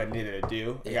did what I needed to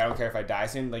do. Like I don't care if I die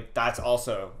soon. Like that's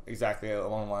also exactly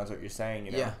along the lines of what you're saying.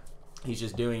 You know, he's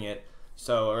just doing it.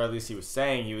 So, or at least he was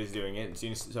saying he was doing it,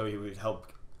 so he would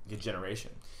help a generation.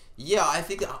 Yeah, I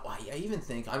think. I even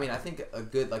think. I mean, I think a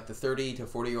good like the 30 to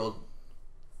 40-year-old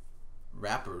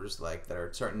rappers like that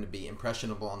are starting to be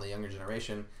impressionable on the younger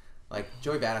generation. Like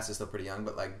Joey Badass is still pretty young,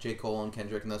 but like J. Cole and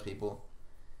Kendrick and those people,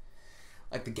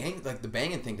 like the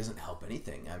banging thing doesn't help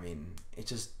anything. I mean, it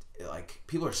just like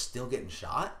people are still getting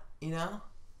shot. You know?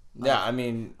 Like, yeah, I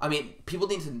mean, people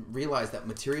need to realize that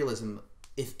materialism,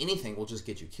 if anything, will just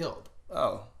get you killed.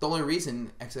 Oh. The only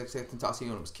reason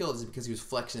XXXTentacion was killed is because he was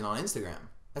flexing on Instagram.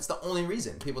 That's the only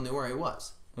reason people knew where he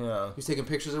was. Yeah. He was taking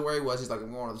pictures of where he was. He's like,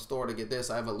 I'm going to the store to get this.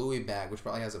 I have a Louis bag, which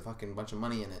probably has a fucking bunch of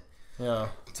money in it. Yeah.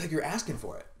 It's like you're asking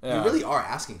for it. Yeah. You really are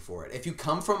asking for it. If you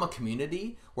come from a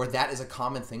community where that is a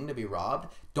common thing to be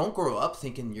robbed, don't grow up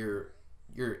thinking you're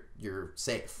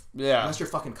safe. Yeah. Unless you're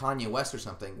fucking Kanye West or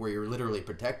something where you're literally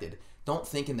protected. Don't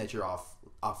thinking that you're off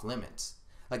limits.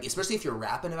 Like especially if you're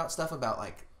rapping about stuff about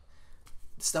like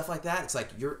stuff like that, it's like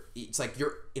you're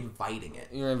inviting it.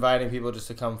 You're inviting people just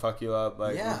to come fuck you up,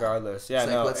 like regardless. Yeah,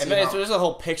 it's no. Like, and then there's a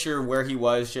whole picture where he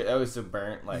was. Shit, that was so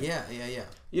burnt. Like yeah.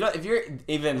 You know, if you're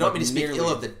even I don't mean to speak ill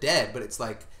of the dead, but it's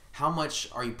like how much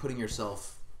are you putting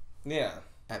yourself? Yeah.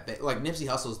 Like Nipsey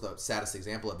Hussle's the saddest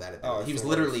example of that. Oh, he was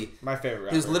literally my favorite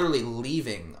rapper. He was literally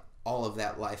leaving all of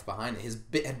that life behind it.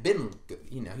 He'd been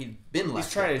left.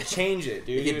 He's trying to change it,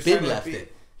 dude. He'd been left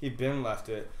it. He'd been left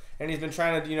it. And he's been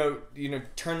trying to, you know,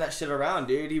 turn that shit around,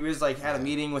 dude. He was like had a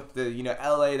meeting with the, you know,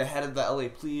 LA, the head of the LA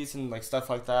police and like stuff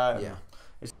like that. Yeah.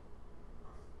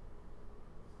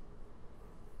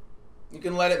 You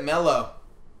can let it mellow.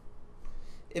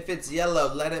 If it's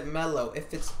yellow, let it mellow.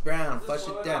 If it's brown, flush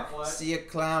it down. See a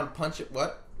clown, punch it.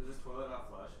 What? Is this toilet not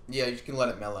flush? Yeah, you can let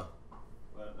it mellow.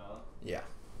 Let it mellow? Yeah.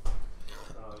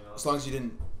 Oh, yeah. As long as you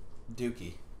didn't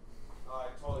dookie. Oh, I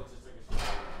totally just took a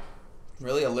shit.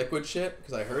 Really? A liquid shit?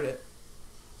 Because I heard it.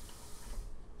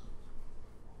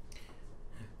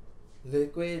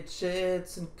 Liquid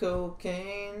shits and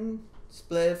cocaine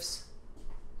spliffs.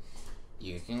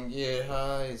 You can get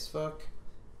high as fuck.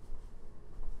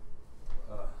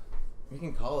 We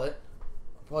can call it.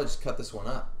 I'll probably just cut this one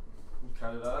up.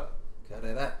 Cut it up? Cut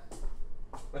it up.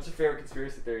 What's your favorite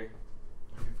conspiracy theory?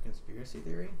 Favorite conspiracy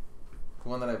theory? The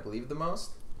one that I believe the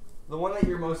most? The one that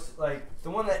you're most, like, the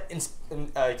one that,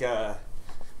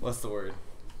 what's the word?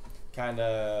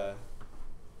 Kinda...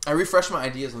 I refresh my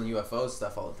ideas on UFO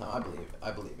stuff all the time.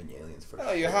 I believe in aliens for sure.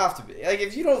 Oh, you have to be. Like,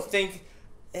 if you don't think...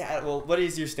 Yeah, well, what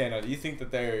is your stand-up? Do you think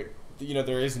that there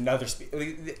is another...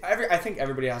 I think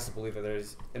everybody has to believe that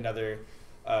there's another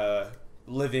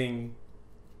living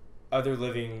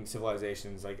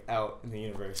civilizations, like, out in the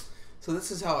universe. So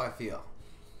this is how I feel.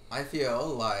 I feel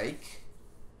like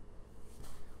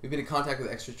we've been in contact with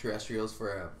extraterrestrials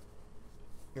for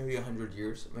maybe 100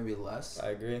 years, maybe less.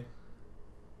 I agree.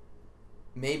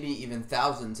 Maybe even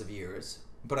thousands of years.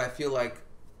 But I feel like...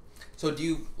 So do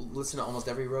you listen to almost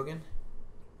every Rogan?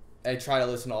 I try to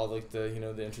listen to all like the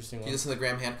interesting ones. Do you listen to the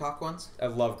Graham Hancock ones? I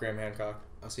love Graham Hancock.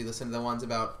 Oh, so you listen to the ones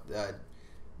about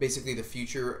basically the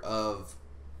future of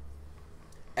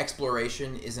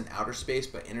exploration isn't outer space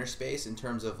but inner space in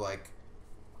terms of like...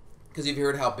 Because you've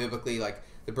heard how biblically like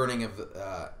the burning of...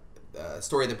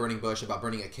 story of the burning bush about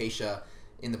burning acacia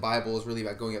in the Bible is really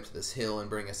about going up to this hill and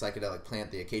burning a psychedelic plant,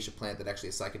 the acacia plant that actually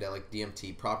has psychedelic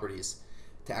DMT properties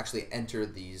to actually enter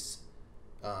these,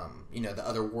 the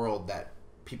other world that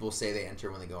people say they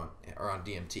enter when they go on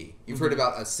DMT. You've heard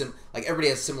about like everybody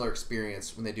has similar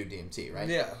experience when they do DMT, right?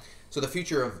 Yeah. So the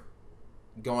future of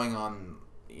going on,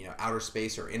 outer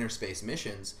space or inner space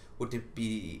missions would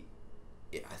be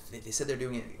they said they're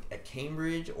doing it at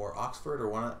Cambridge or Oxford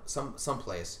or some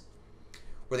place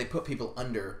where they put people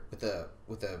under with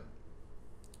a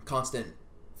constant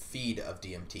feed of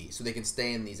DMT, so they can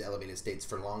stay in these elevated states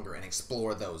for longer and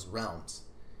explore those realms.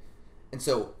 And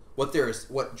so what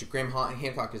Graham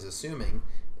Hancock is assuming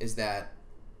is that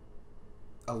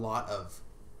a lot of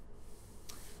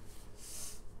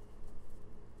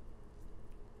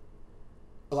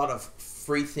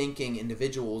free-thinking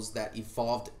individuals that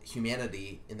evolved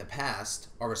humanity in the past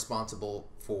are responsible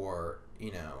for the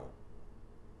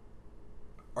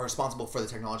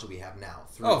technology we have now.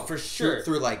 For sure.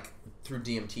 Through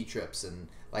DMT trips and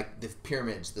like the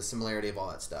pyramids, the similarity of all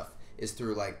that stuff is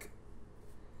through like,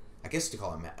 I guess to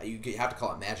call it you have to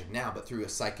call it magic now, but through a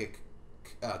psychic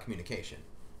communication.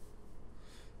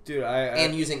 Dude,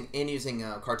 and using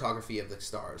cartography of the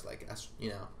stars, like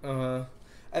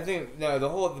I think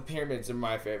the pyramids are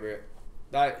my favorite.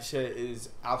 That shit is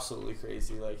absolutely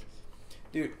crazy. Like,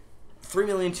 dude,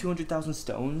 3,200,000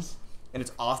 stones, and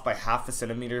it's off by half a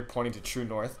centimeter, pointing to true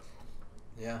north.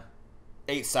 Yeah.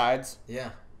 8 sides.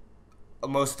 Yeah.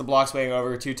 Most of the blocks weighing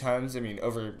over 2 tons. I mean,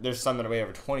 there's some that weigh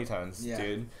over 20 tons,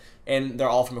 dude. And they're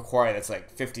all from a quarry that's like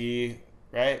 50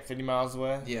 miles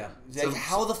away. Yeah. Like, so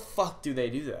how the fuck do they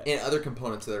do that? And other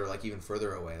components that are like even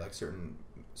further away, like certain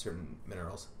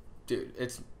minerals. Dude,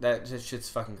 that shit's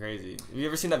fucking crazy. Have you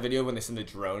ever seen that video when they send the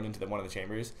drone into one of the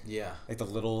chambers? Yeah. Like the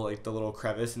little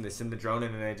crevice, and they send the drone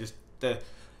in, and they just the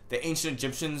ancient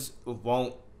Egyptians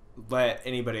won't let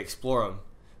anybody explore them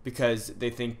because they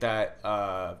think that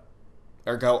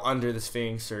or go under the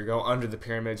Sphinx or go under the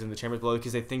pyramids and the chambers below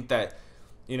because they think that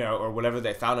or whatever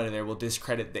they found under there will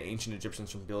discredit the ancient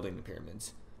Egyptians from building the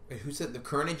pyramids. Wait, who said the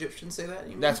current Egyptians say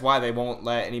that? That's why they won't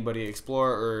let anybody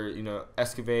explore or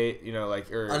excavate,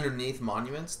 or underneath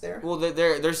monuments there. Well,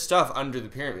 there's stuff under the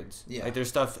pyramids. Yeah, like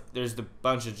there's the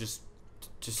bunch of just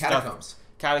catacombs.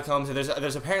 Catacombs, and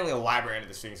there's apparently a library under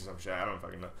the Sphinx or some shit. I don't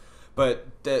fucking know.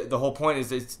 But the whole point is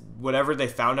that whatever they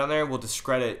found down there will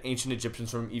discredit ancient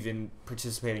Egyptians from even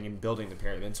participating in building the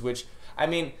pyramids. Which I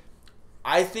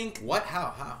think what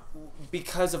how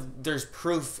because there's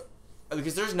proof.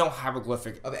 Because there's no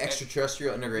hieroglyphic of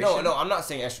extraterrestrial integration. No, I'm not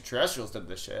saying extraterrestrials did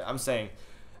this shit. I'm saying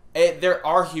there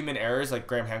are human errors, like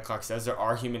Graham Hancock says. There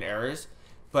are human errors,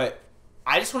 but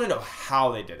I just want to know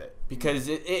how they did it because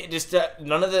it just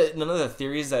none of the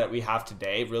theories that we have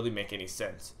today really make any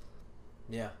sense.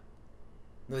 Yeah,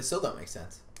 no, they still don't make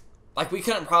sense. Like we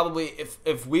couldn't probably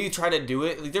if we try to do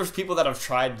it. Like there's people that have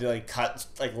tried to like cut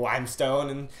like limestone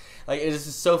and like it's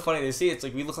just so funny to see. It's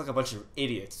like we look like a bunch of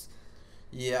idiots.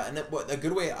 Yeah, and a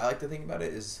good way I like to think about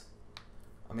it is,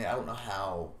 I don't know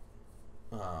how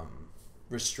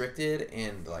restricted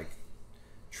and like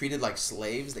treated like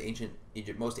slaves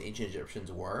most ancient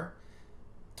Egyptians were,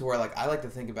 to where like I like to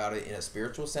think about it in a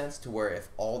spiritual sense, to where if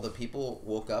all the people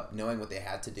woke up knowing what they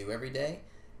had to do every day,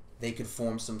 they could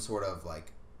form some sort of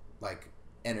like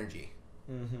energy.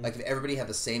 Mm-hmm. Like if everybody had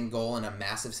the same goal in a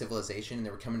massive civilization and they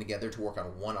were coming together to work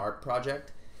on one art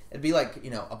project. It'd be like,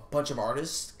 a bunch of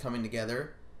artists coming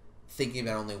together, thinking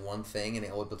about only one thing, and they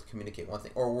all able to communicate one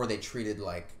thing. Or were they treated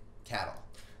like cattle?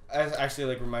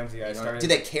 Actually, reminds me. Did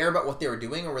they care about what they were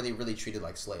doing, or were they really treated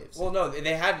like slaves? Well, no,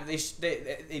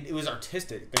 it was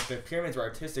artistic. Like, the pyramids were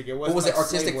artistic. It wasn't. Was it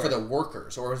artistic for the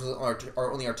workers, or was it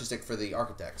only artistic for the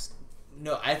architects?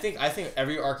 No, I think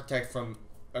every architect from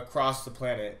across the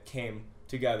planet came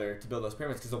together to build those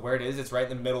pyramids because of where it is. It's right in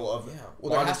the middle of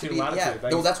longitude and latitude.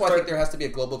 Like, that's why I think there has to be a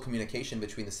global communication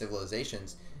between the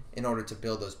civilizations in order to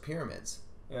build those pyramids.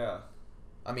 Yeah,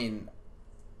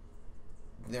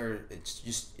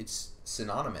 it's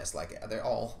synonymous. Like they're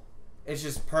all. It's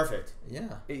just perfect.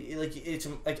 Yeah. It's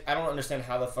like I don't understand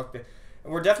how the fuck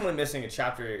we're definitely missing a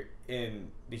chapter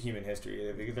in the human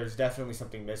history. There's definitely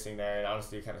something missing there, and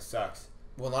honestly, it kind of sucks.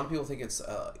 Well, a lot of people think it's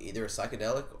either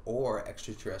psychedelic or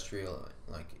extraterrestrial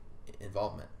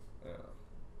involvement. Yeah.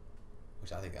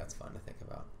 Which I think that's fun to think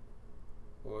about.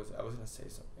 What was it? I was gonna say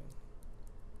something.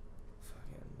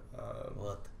 Fucking.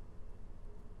 What?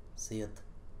 See it.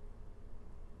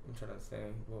 I'm trying to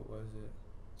think. What was it?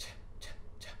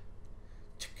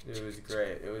 It was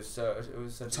great. It was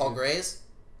such. Tall Grays.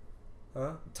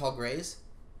 Huh? Tall Grays.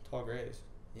 Tall Grays.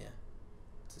 Yeah.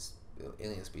 It's just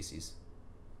alien species.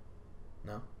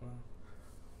 No.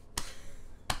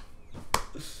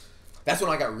 That's when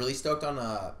I got really stoked on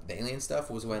the alien stuff.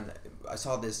 Was when I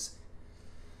saw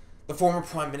the former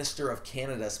Prime Minister of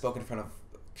Canada spoke in front of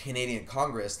Canadian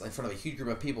Congress, in front of a huge group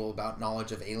of people, about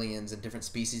knowledge of aliens and different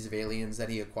species of aliens that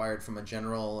he acquired from a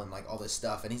general and like all this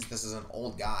stuff. And this is an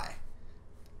old guy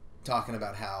talking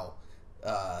about how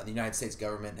the United States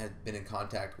government had been in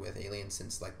contact with aliens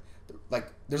since like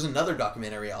like there's another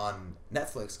documentary on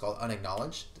Netflix called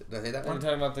Unacknowledged. Did I say that I'm one?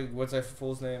 talking about what's that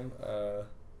fool's name?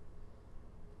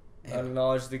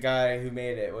 Unacknowledged, the guy who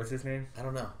made it. What's his name? I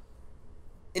don't know.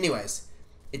 Anyways,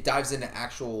 it dives into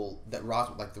actual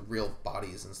like the real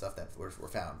bodies and stuff that were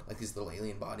found, like these little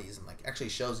alien bodies, and like actually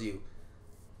shows you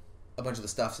a bunch of the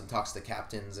stuffs and talks to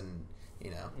captains and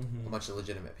a bunch of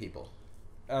legitimate people.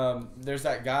 There's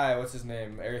that guy. What's his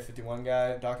name? Area 51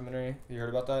 guy documentary. You heard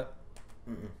about that?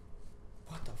 Mm-mm.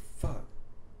 What the fuck?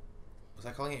 Was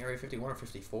I calling it Area 51 or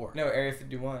 54? No, Area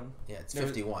 51. Yeah, it's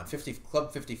 51.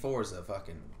 Club 54 is the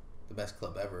best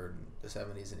club ever in the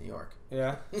 70s in New York.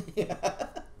 Yeah. Yeah.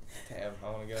 Damn, I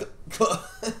want to go.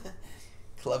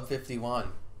 Club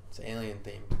 51. It's alien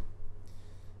themed.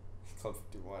 Club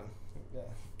 51. Yeah,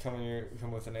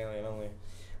 come with an alien only.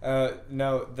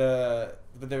 No,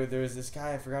 but there was this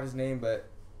guy, I forgot his name, but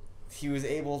he was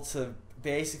able to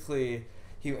basically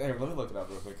let me look it up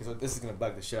real quick because this is gonna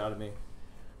bug the shit out of me.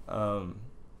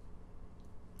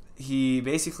 He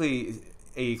basically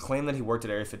claimed that he worked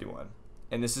at Area 51,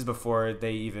 and this is before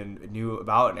they even knew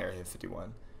about an Area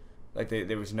 51. Like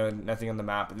there was nothing on the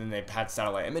map, and then they had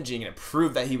satellite imaging, and it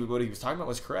proved that what he was talking about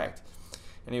was correct.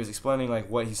 And he was explaining like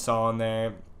what he saw in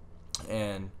there,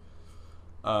 and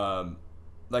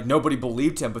like nobody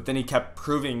believed him, but then he kept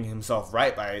proving himself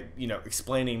right by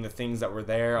explaining the things that were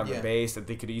there on the base that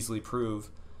they could easily prove.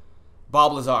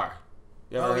 Bob Lazar.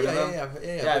 You ever heard of him?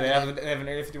 Yeah. They have an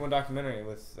Area 51 documentary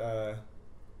with I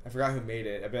forgot who made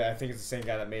it, but I think it's the same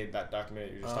guy that made that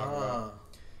documentary you're just talking about.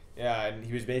 Yeah, and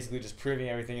he was basically just proving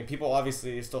everything, and people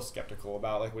obviously are still skeptical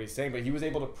about like what he's saying, but he was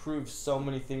able to prove so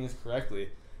many things correctly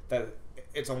that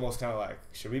it's almost kind of like,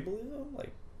 should we believe him?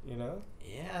 Like,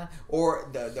 Yeah, or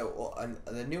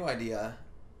the new idea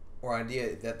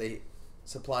that they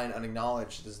supply and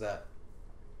unacknowledged is that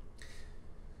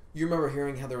you remember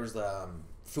hearing how there was the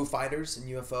Foo Fighters and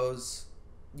UFOs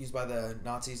used by the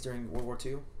Nazis during World War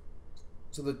II.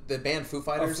 So the band Foo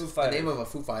Fighters, the name of a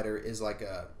Foo Fighter is like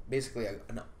basically a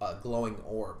glowing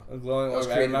orb. A glowing orb. That was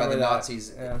created by the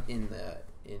Nazis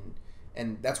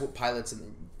and that's what pilots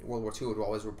in World War II would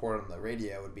always report on the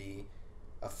radio. Would be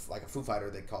like a Foo Fighter,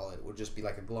 they'd call it. Would just be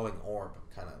like a glowing orb,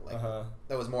 kind of like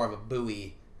that was more of a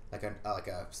buoy, like a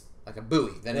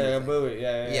buoy than anything. A buoy.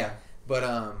 Yeah. But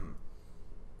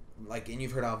and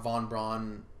you've heard of von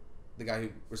Braun, the guy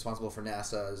who's responsible for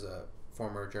NASA, is a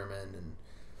former German, and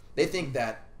they think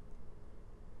that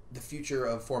the future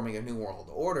of forming a new world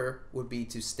order would be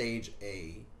to stage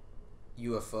a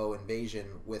UFO invasion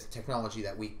with technology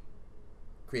that we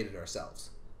created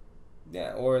ourselves.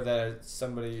 Yeah, or that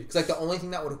somebody... It's like the only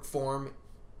thing that would form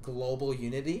global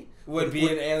unity would be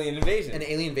an alien invasion. An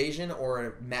alien invasion or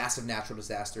a massive natural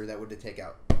disaster that would take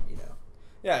out,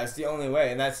 Yeah, it's the only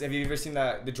way. And that's... Have you ever seen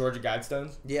the Georgia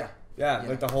Guidestones? Yeah. Yeah,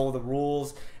 like the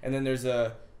rules. And then there's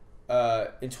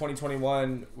in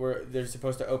 2021, where they're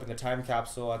supposed to open the time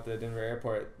capsule at the Denver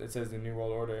airport that says the New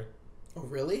World Order. Oh,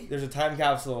 really? There's a time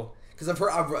capsule. Because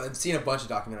I've seen a bunch of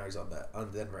documentaries on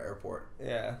the Denver airport.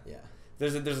 Yeah. Yeah.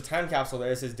 There's a time capsule there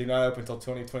that says do not open until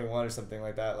 2021 or something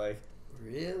like that. Like,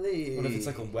 really? What if it's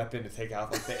like a weapon to take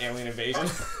out like the alien invasion?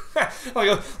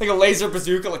 like a laser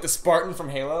bazooka, like the Spartan from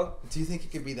Halo? Do you think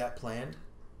it could be that planned?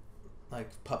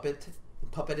 Like puppeted?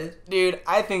 Dude,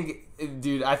 I think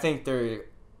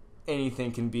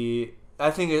anything can be.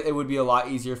 I think it would be a lot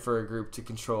easier for a group to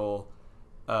control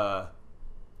the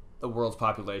world's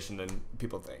population than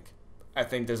people think. I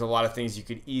think there's a lot of things you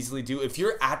could easily do if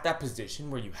you're at that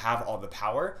position where you have all the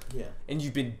power. Yeah. And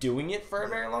you've been doing it for a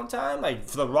very long time. Like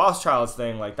for the Rothschilds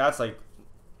thing, like that's like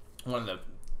one of the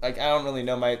I don't really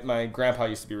know. My grandpa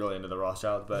used to be really into the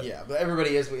Rothschilds, but yeah, but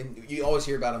everybody is. You always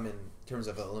hear about them in terms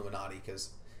of Illuminati because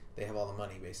they have all the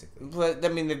money, basically. But I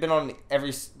mean, they've been on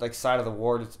every side of the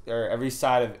war, or every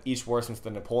side of each war since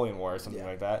the Napoleon War, or something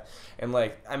like that. And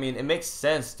like, I mean, it makes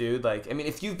sense, dude. Like, I mean,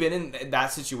 if you've been in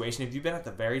that situation, if you've been at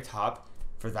the very top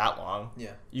for that long,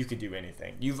 you could do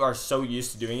anything. You are so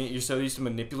used to doing it. You're so used to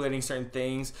manipulating certain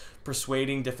things,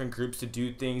 persuading different groups to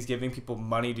do things, giving people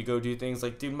money to go do things.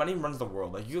 Like, dude, money runs the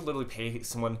world. Like, you could literally pay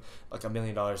someone like $1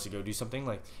 million to go do something.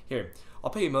 Like, here, I'll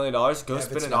pay you $1 million. Go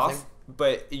spin it off.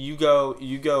 But you go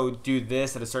do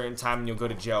this at a certain time, and you'll go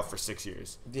to jail for 6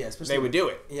 years. Yeah, they would do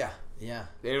it. Yeah.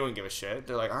 They don't give a shit.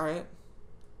 They're like, all right.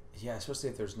 Yeah, especially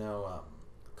if there's no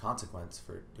consequence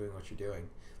for doing what you're doing.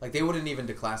 Like, they wouldn't even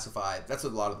declassify. That's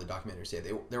what a lot of the documentaries say.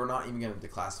 They were not even going to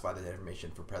declassify the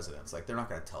information for presidents. Like, they're not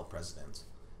going to tell presidents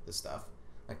this stuff.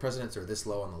 Like, presidents are this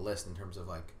low on the list in terms of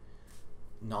like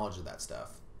knowledge of that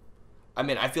stuff. I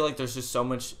mean, I feel like there's so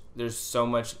much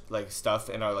like stuff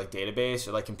in our like database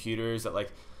or like computers that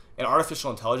like, and artificial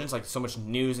intelligence, like so much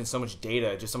news and so much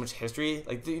data, just so much history.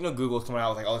 Like Google's coming out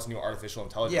with like all this new artificial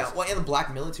intelligence. Yeah, well, and the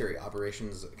black military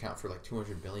operations account for like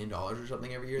 $200 billion or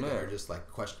something every year that are just like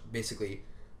basically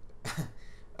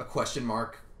a question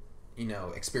mark,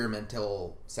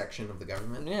 experimental section of the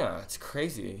government. Yeah, it's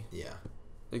crazy. Yeah,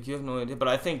 like you have no idea. But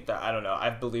I think that I don't know. I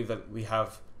believe that we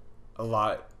have a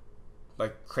lot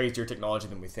like crazier technology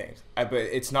than we think. But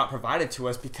it's not provided to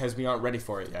us because we aren't ready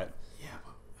for it yet.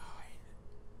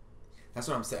 That's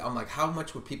what I'm saying. I'm like, how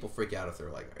much would people freak out if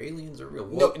they're like, aliens are real?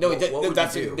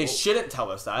 They shouldn't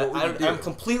tell us that. I'm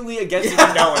completely against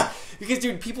even knowing. Because,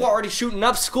 dude, people are already shooting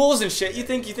up schools and shit. You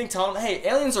think telling them, hey,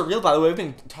 aliens are real, by the way. We've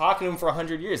been talking to them for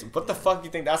 100 years. What the fuck do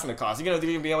you think that's going to cost? You're going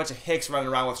to be a bunch of hicks running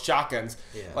around with shotguns.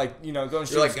 Yeah. Like, going to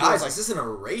shoot. You're like, guys, this isn't a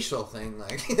racial thing.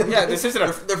 Like, yeah, this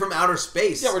isn't they're from outer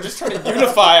space. Yeah, we're just trying to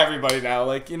unify everybody now.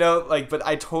 Like, but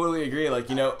I totally agree. Like,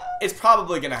 it's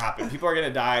probably going to happen. People are going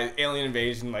to die. Alien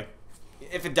invasion, like,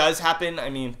 if it does happen, I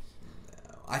mean,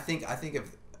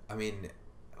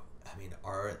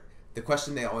 the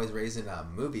question they always raise in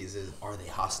movies is, are they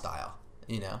hostile?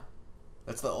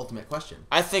 That's the ultimate question.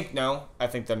 I think no. I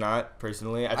think they're not.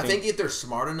 Personally, I think if they're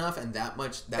smart enough and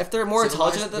if they're more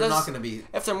intelligent than us, they're not going to be.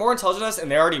 If they're more intelligent than us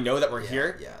and they already know that we're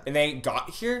here, and they ain't got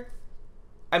here,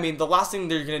 I mean, the last thing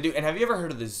they're going to do. And have you ever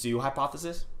heard of the zoo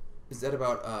hypothesis? Is that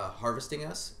about harvesting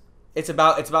us? It's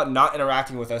about not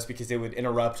interacting with us because they would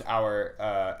interrupt our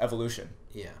evolution.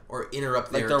 Yeah, or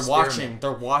interrupt their experiment.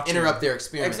 They're watching. Interrupt their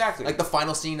experiment. Exactly. Like the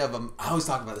final scene of I always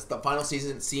talk about this. The final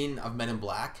scene of Men in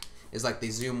Black is like they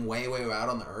zoom way out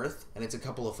on the Earth, and it's a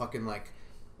couple of fucking like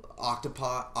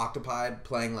octopi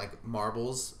playing like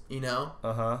marbles,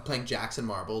 playing Jackson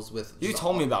marbles with. You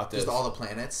told me about this. Just all the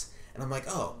planets, and I'm like,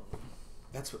 oh,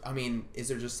 that's. I mean, is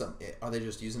there just some? Are they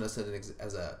just using us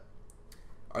as a?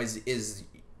 Is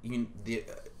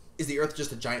the Earth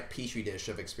just a giant petri dish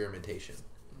of experimentation?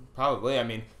 Probably. I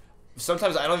mean,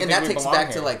 sometimes I don't even think we belong belong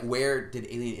back here. to like, where did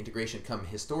alien integration come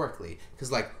historically?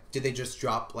 Because like, did they just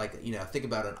drop like, think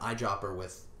about an eyedropper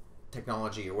with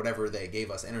technology or whatever, they gave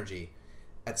us energy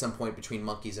at some point between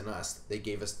monkeys and us. They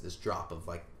gave us this drop of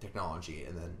like technology,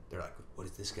 and then they're like, what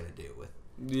is this gonna do with?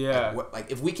 Yeah.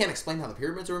 Like if we can't explain how the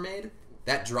pyramids were made,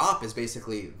 that drop is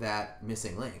basically that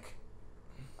missing link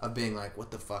of being like,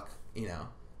 what the fuck,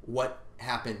 what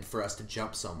happened for us to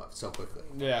jump so quickly?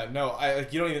 Yeah, no,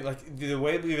 you don't even like the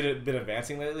way we've been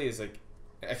advancing lately is like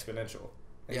exponential.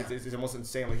 Like, yeah, it's almost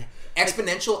insane. Like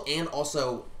exponential, and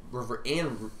also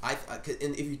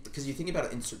because you think about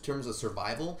it in terms of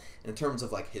survival and in terms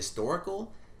of like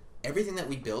historical, everything that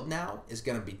we build now is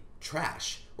gonna be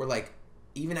trash. We're like,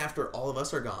 even after all of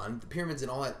us are gone, the pyramids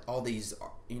and all these,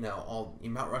 all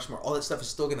Mount Rushmore, all that stuff is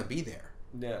still gonna be there.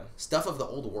 Yeah. Stuff of the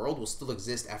old world will still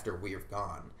exist after we're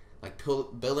gone. Like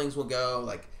buildings will go.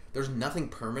 Like there's nothing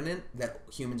permanent that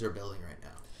humans are building right now.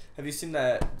 Have you seen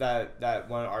that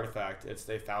one artifact?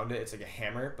 They found it. It's like a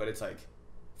hammer, but it's like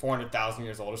 400,000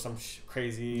 years old or some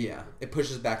crazy. Yeah, it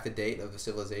pushes back the date of the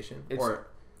civilization, or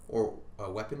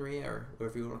weaponry, or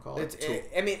whatever you want to call it.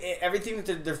 Everything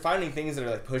that they're finding things that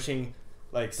are like pushing.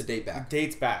 Like the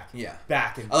dates back. Yeah.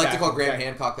 Back and I like back to call Graham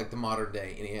Hancock like the modern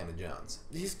day Indiana Jones.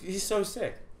 He's so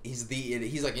sick. He's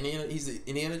like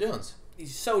Indiana Jones.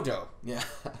 He's so dope. Yeah.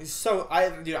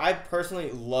 I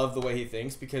personally love the way he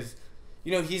thinks because,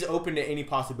 he's open to any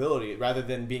possibility rather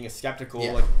than being a skeptical.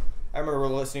 Yeah. Like I remember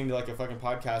listening to like a fucking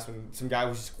podcast when some guy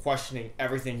was just questioning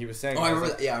everything he was saying. Oh, I remember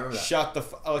that. Yeah, I remember that. Shut the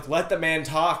let the man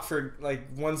talk for like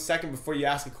 1 second before you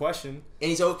ask a question. And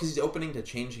he's opening to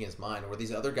changing his mind, where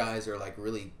these other guys are like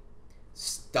really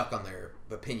stuck on their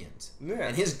opinions. Yeah.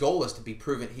 And his goal is to be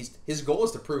proven. His goal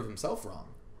is to prove himself wrong.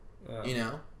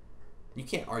 Yeah. You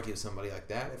can't argue with somebody like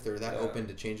that if they're that open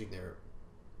to changing their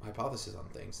hypothesis on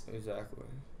things. Exactly.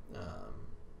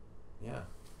 Yeah.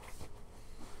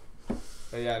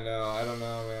 But yeah, no, I don't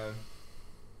know, man.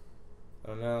 I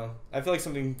don't know. I feel like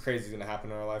something crazy is gonna happen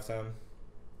in our lifetime.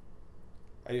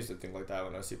 I used to think like that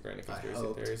when I was super into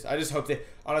conspiracy theories. I just hope that,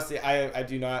 honestly, I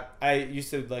do not. I used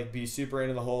to like be super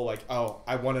into the whole like, oh,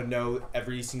 I want to know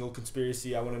every single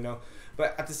conspiracy. I want to know.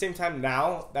 But at the same time,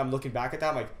 now that I'm looking back at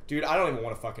that, I'm like, dude, I don't even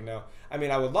want to fucking know. I mean,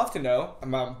 I would love to know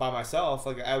by myself.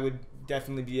 Like, I would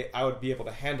be able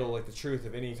to handle like the truth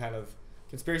of any kind of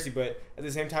conspiracy. But at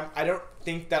the same time, I don't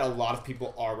think that a lot of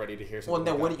people are ready to hear something. Well,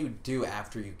 then like what do you do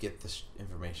after you get this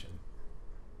information?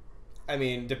 I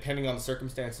mean, depending on the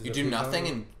circumstances. You do nothing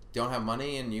and don't have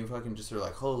money, and you fucking just are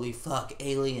like, holy fuck,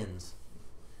 aliens.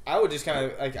 I would just kind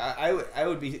of like I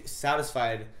would be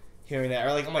satisfied hearing that,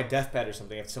 or like on my deathbed or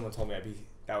something. If someone told me,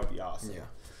 that would be awesome.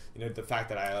 Yeah. The fact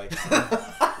that I like,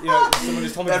 someone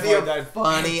just told me that'd before be I a died.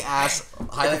 funny ass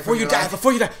highlight before you die.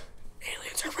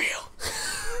 Aliens are real.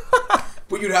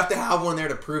 But you'd have to have one there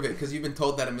to prove it because you've been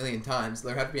told that a million times.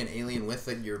 There have to be an alien with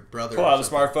your brother. Pull out a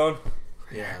smartphone.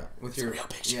 Yeah, with your real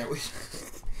picture. Yeah,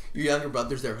 your younger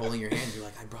brother's there holding your hand. You're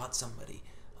like, I brought somebody.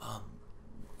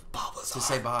 Bob was To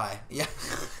say bye. Yeah.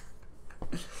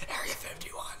 Area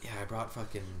 51. Yeah, I brought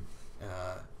fucking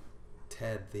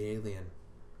Ted the alien.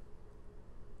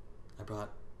 I brought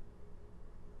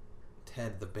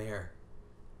Ted the bear.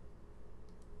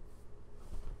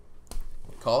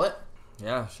 Call it?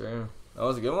 Yeah, sure. That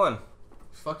was a good one.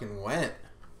 Fucking went.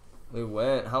 We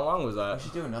went. How long was that? We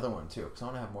should do another one too, because I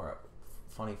want to have more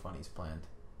funnies planned.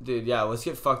 Dude, yeah, let's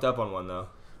get fucked up on one, though.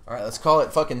 Alright, let's call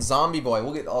it fucking Zombie Boy.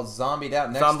 We'll get all zombied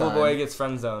out next time. Zombie Boy gets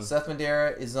friend zoned. Seth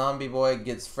Madeira is Zombie Boy,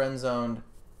 gets friend zoned.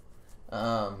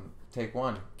 Take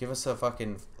one. Give us a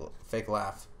fucking fake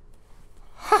laugh.